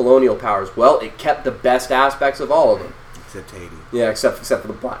the colonial powers. Well, it kept the best aspects of all of them. Except Haiti. Yeah, except for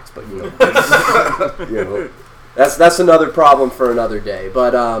the blacks, but that's another problem for another day.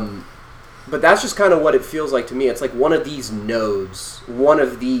 But that's just kind of what it feels like to me. It's like one of these nodes, one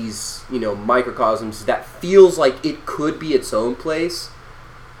of these microcosms that feels like it could be its own place,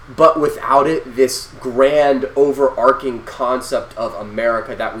 but without it, this grand overarching concept of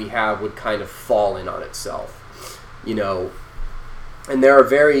America that we have would kind of fall in on itself, And there are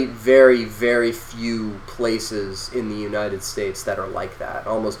very, very, very few places in the United States that are like that.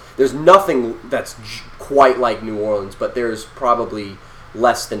 Almost, there's nothing that's quite like New Orleans, but there's probably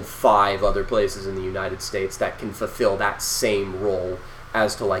less than 5 other places in the United States that can fulfill that same role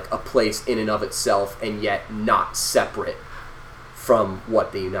as to like a place in and of itself, and yet not separate from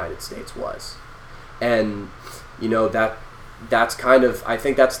what the United States was. And that's kind of, I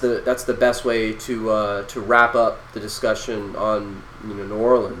think that's the best way to wrap up the discussion on New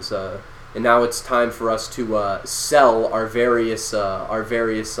Orleans. And now it's time for us to sell our various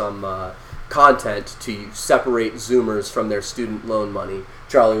content to separate Zoomers from their student loan money.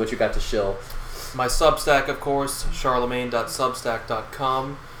 Charlie, what you got to shill? My Substack, of course,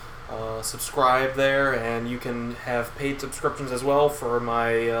 charlemagne.substack.com. Subscribe there, and you can have paid subscriptions as well for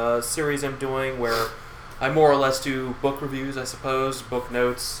my series I'm doing, where I more or less do book reviews, I suppose, book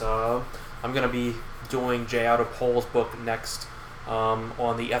notes. I'm going to be doing Jay Out of Pole's book next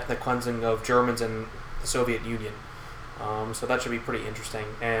on the ethnic cleansing of Germans in the Soviet Union. So that should be pretty interesting.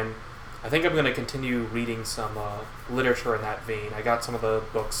 And I think I'm going to continue reading some literature in that vein. I got some of the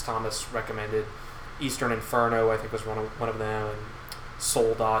books Thomas recommended. Eastern Inferno, I think, was one of them, and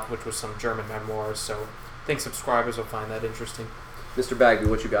Soldat, which was some German memoirs. So I think subscribers will find that interesting. Mr. Bagby,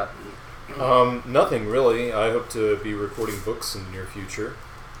 what you got? Nothing really. I hope to be recording books in the near future.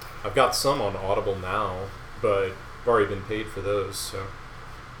 I've got some on Audible now, but I've already been paid for those, so.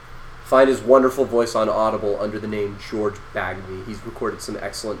 Find his wonderful voice on Audible under the name George Bagby. He's recorded some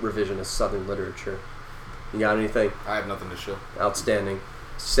excellent revisionist Southern literature. You got anything? I have nothing to show. Outstanding.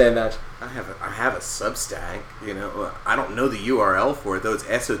 Sandbach? I have a Substack. I don't know the URL for it though. It's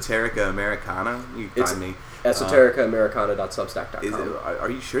Esoterica Americana. You can find me. EsotericaAmericana.substack.com. Are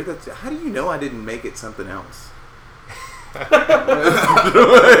you sure that's? How do you know I didn't make it something else?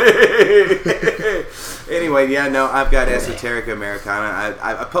 Anyway, I've got Esoterica Americana.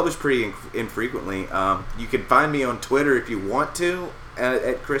 I publish pretty infrequently. You can find me on Twitter if you want to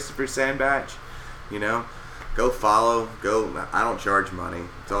at Christopher Sandbach. Go follow. I don't charge money.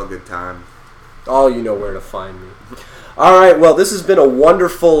 It's all good time. All you know where to find me. All right. Well, this has been a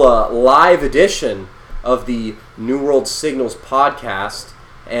wonderful live edition of the New World Signals podcast,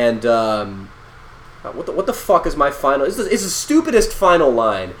 and what the fuck is my final? It's the stupidest final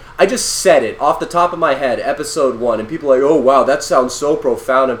line. I just said it off the top of my head, episode 1, and people are like, oh wow, that sounds so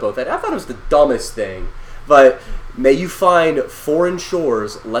profound and both. I thought it was the dumbest thing, but may you find foreign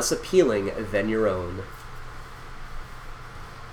shores less appealing than your own.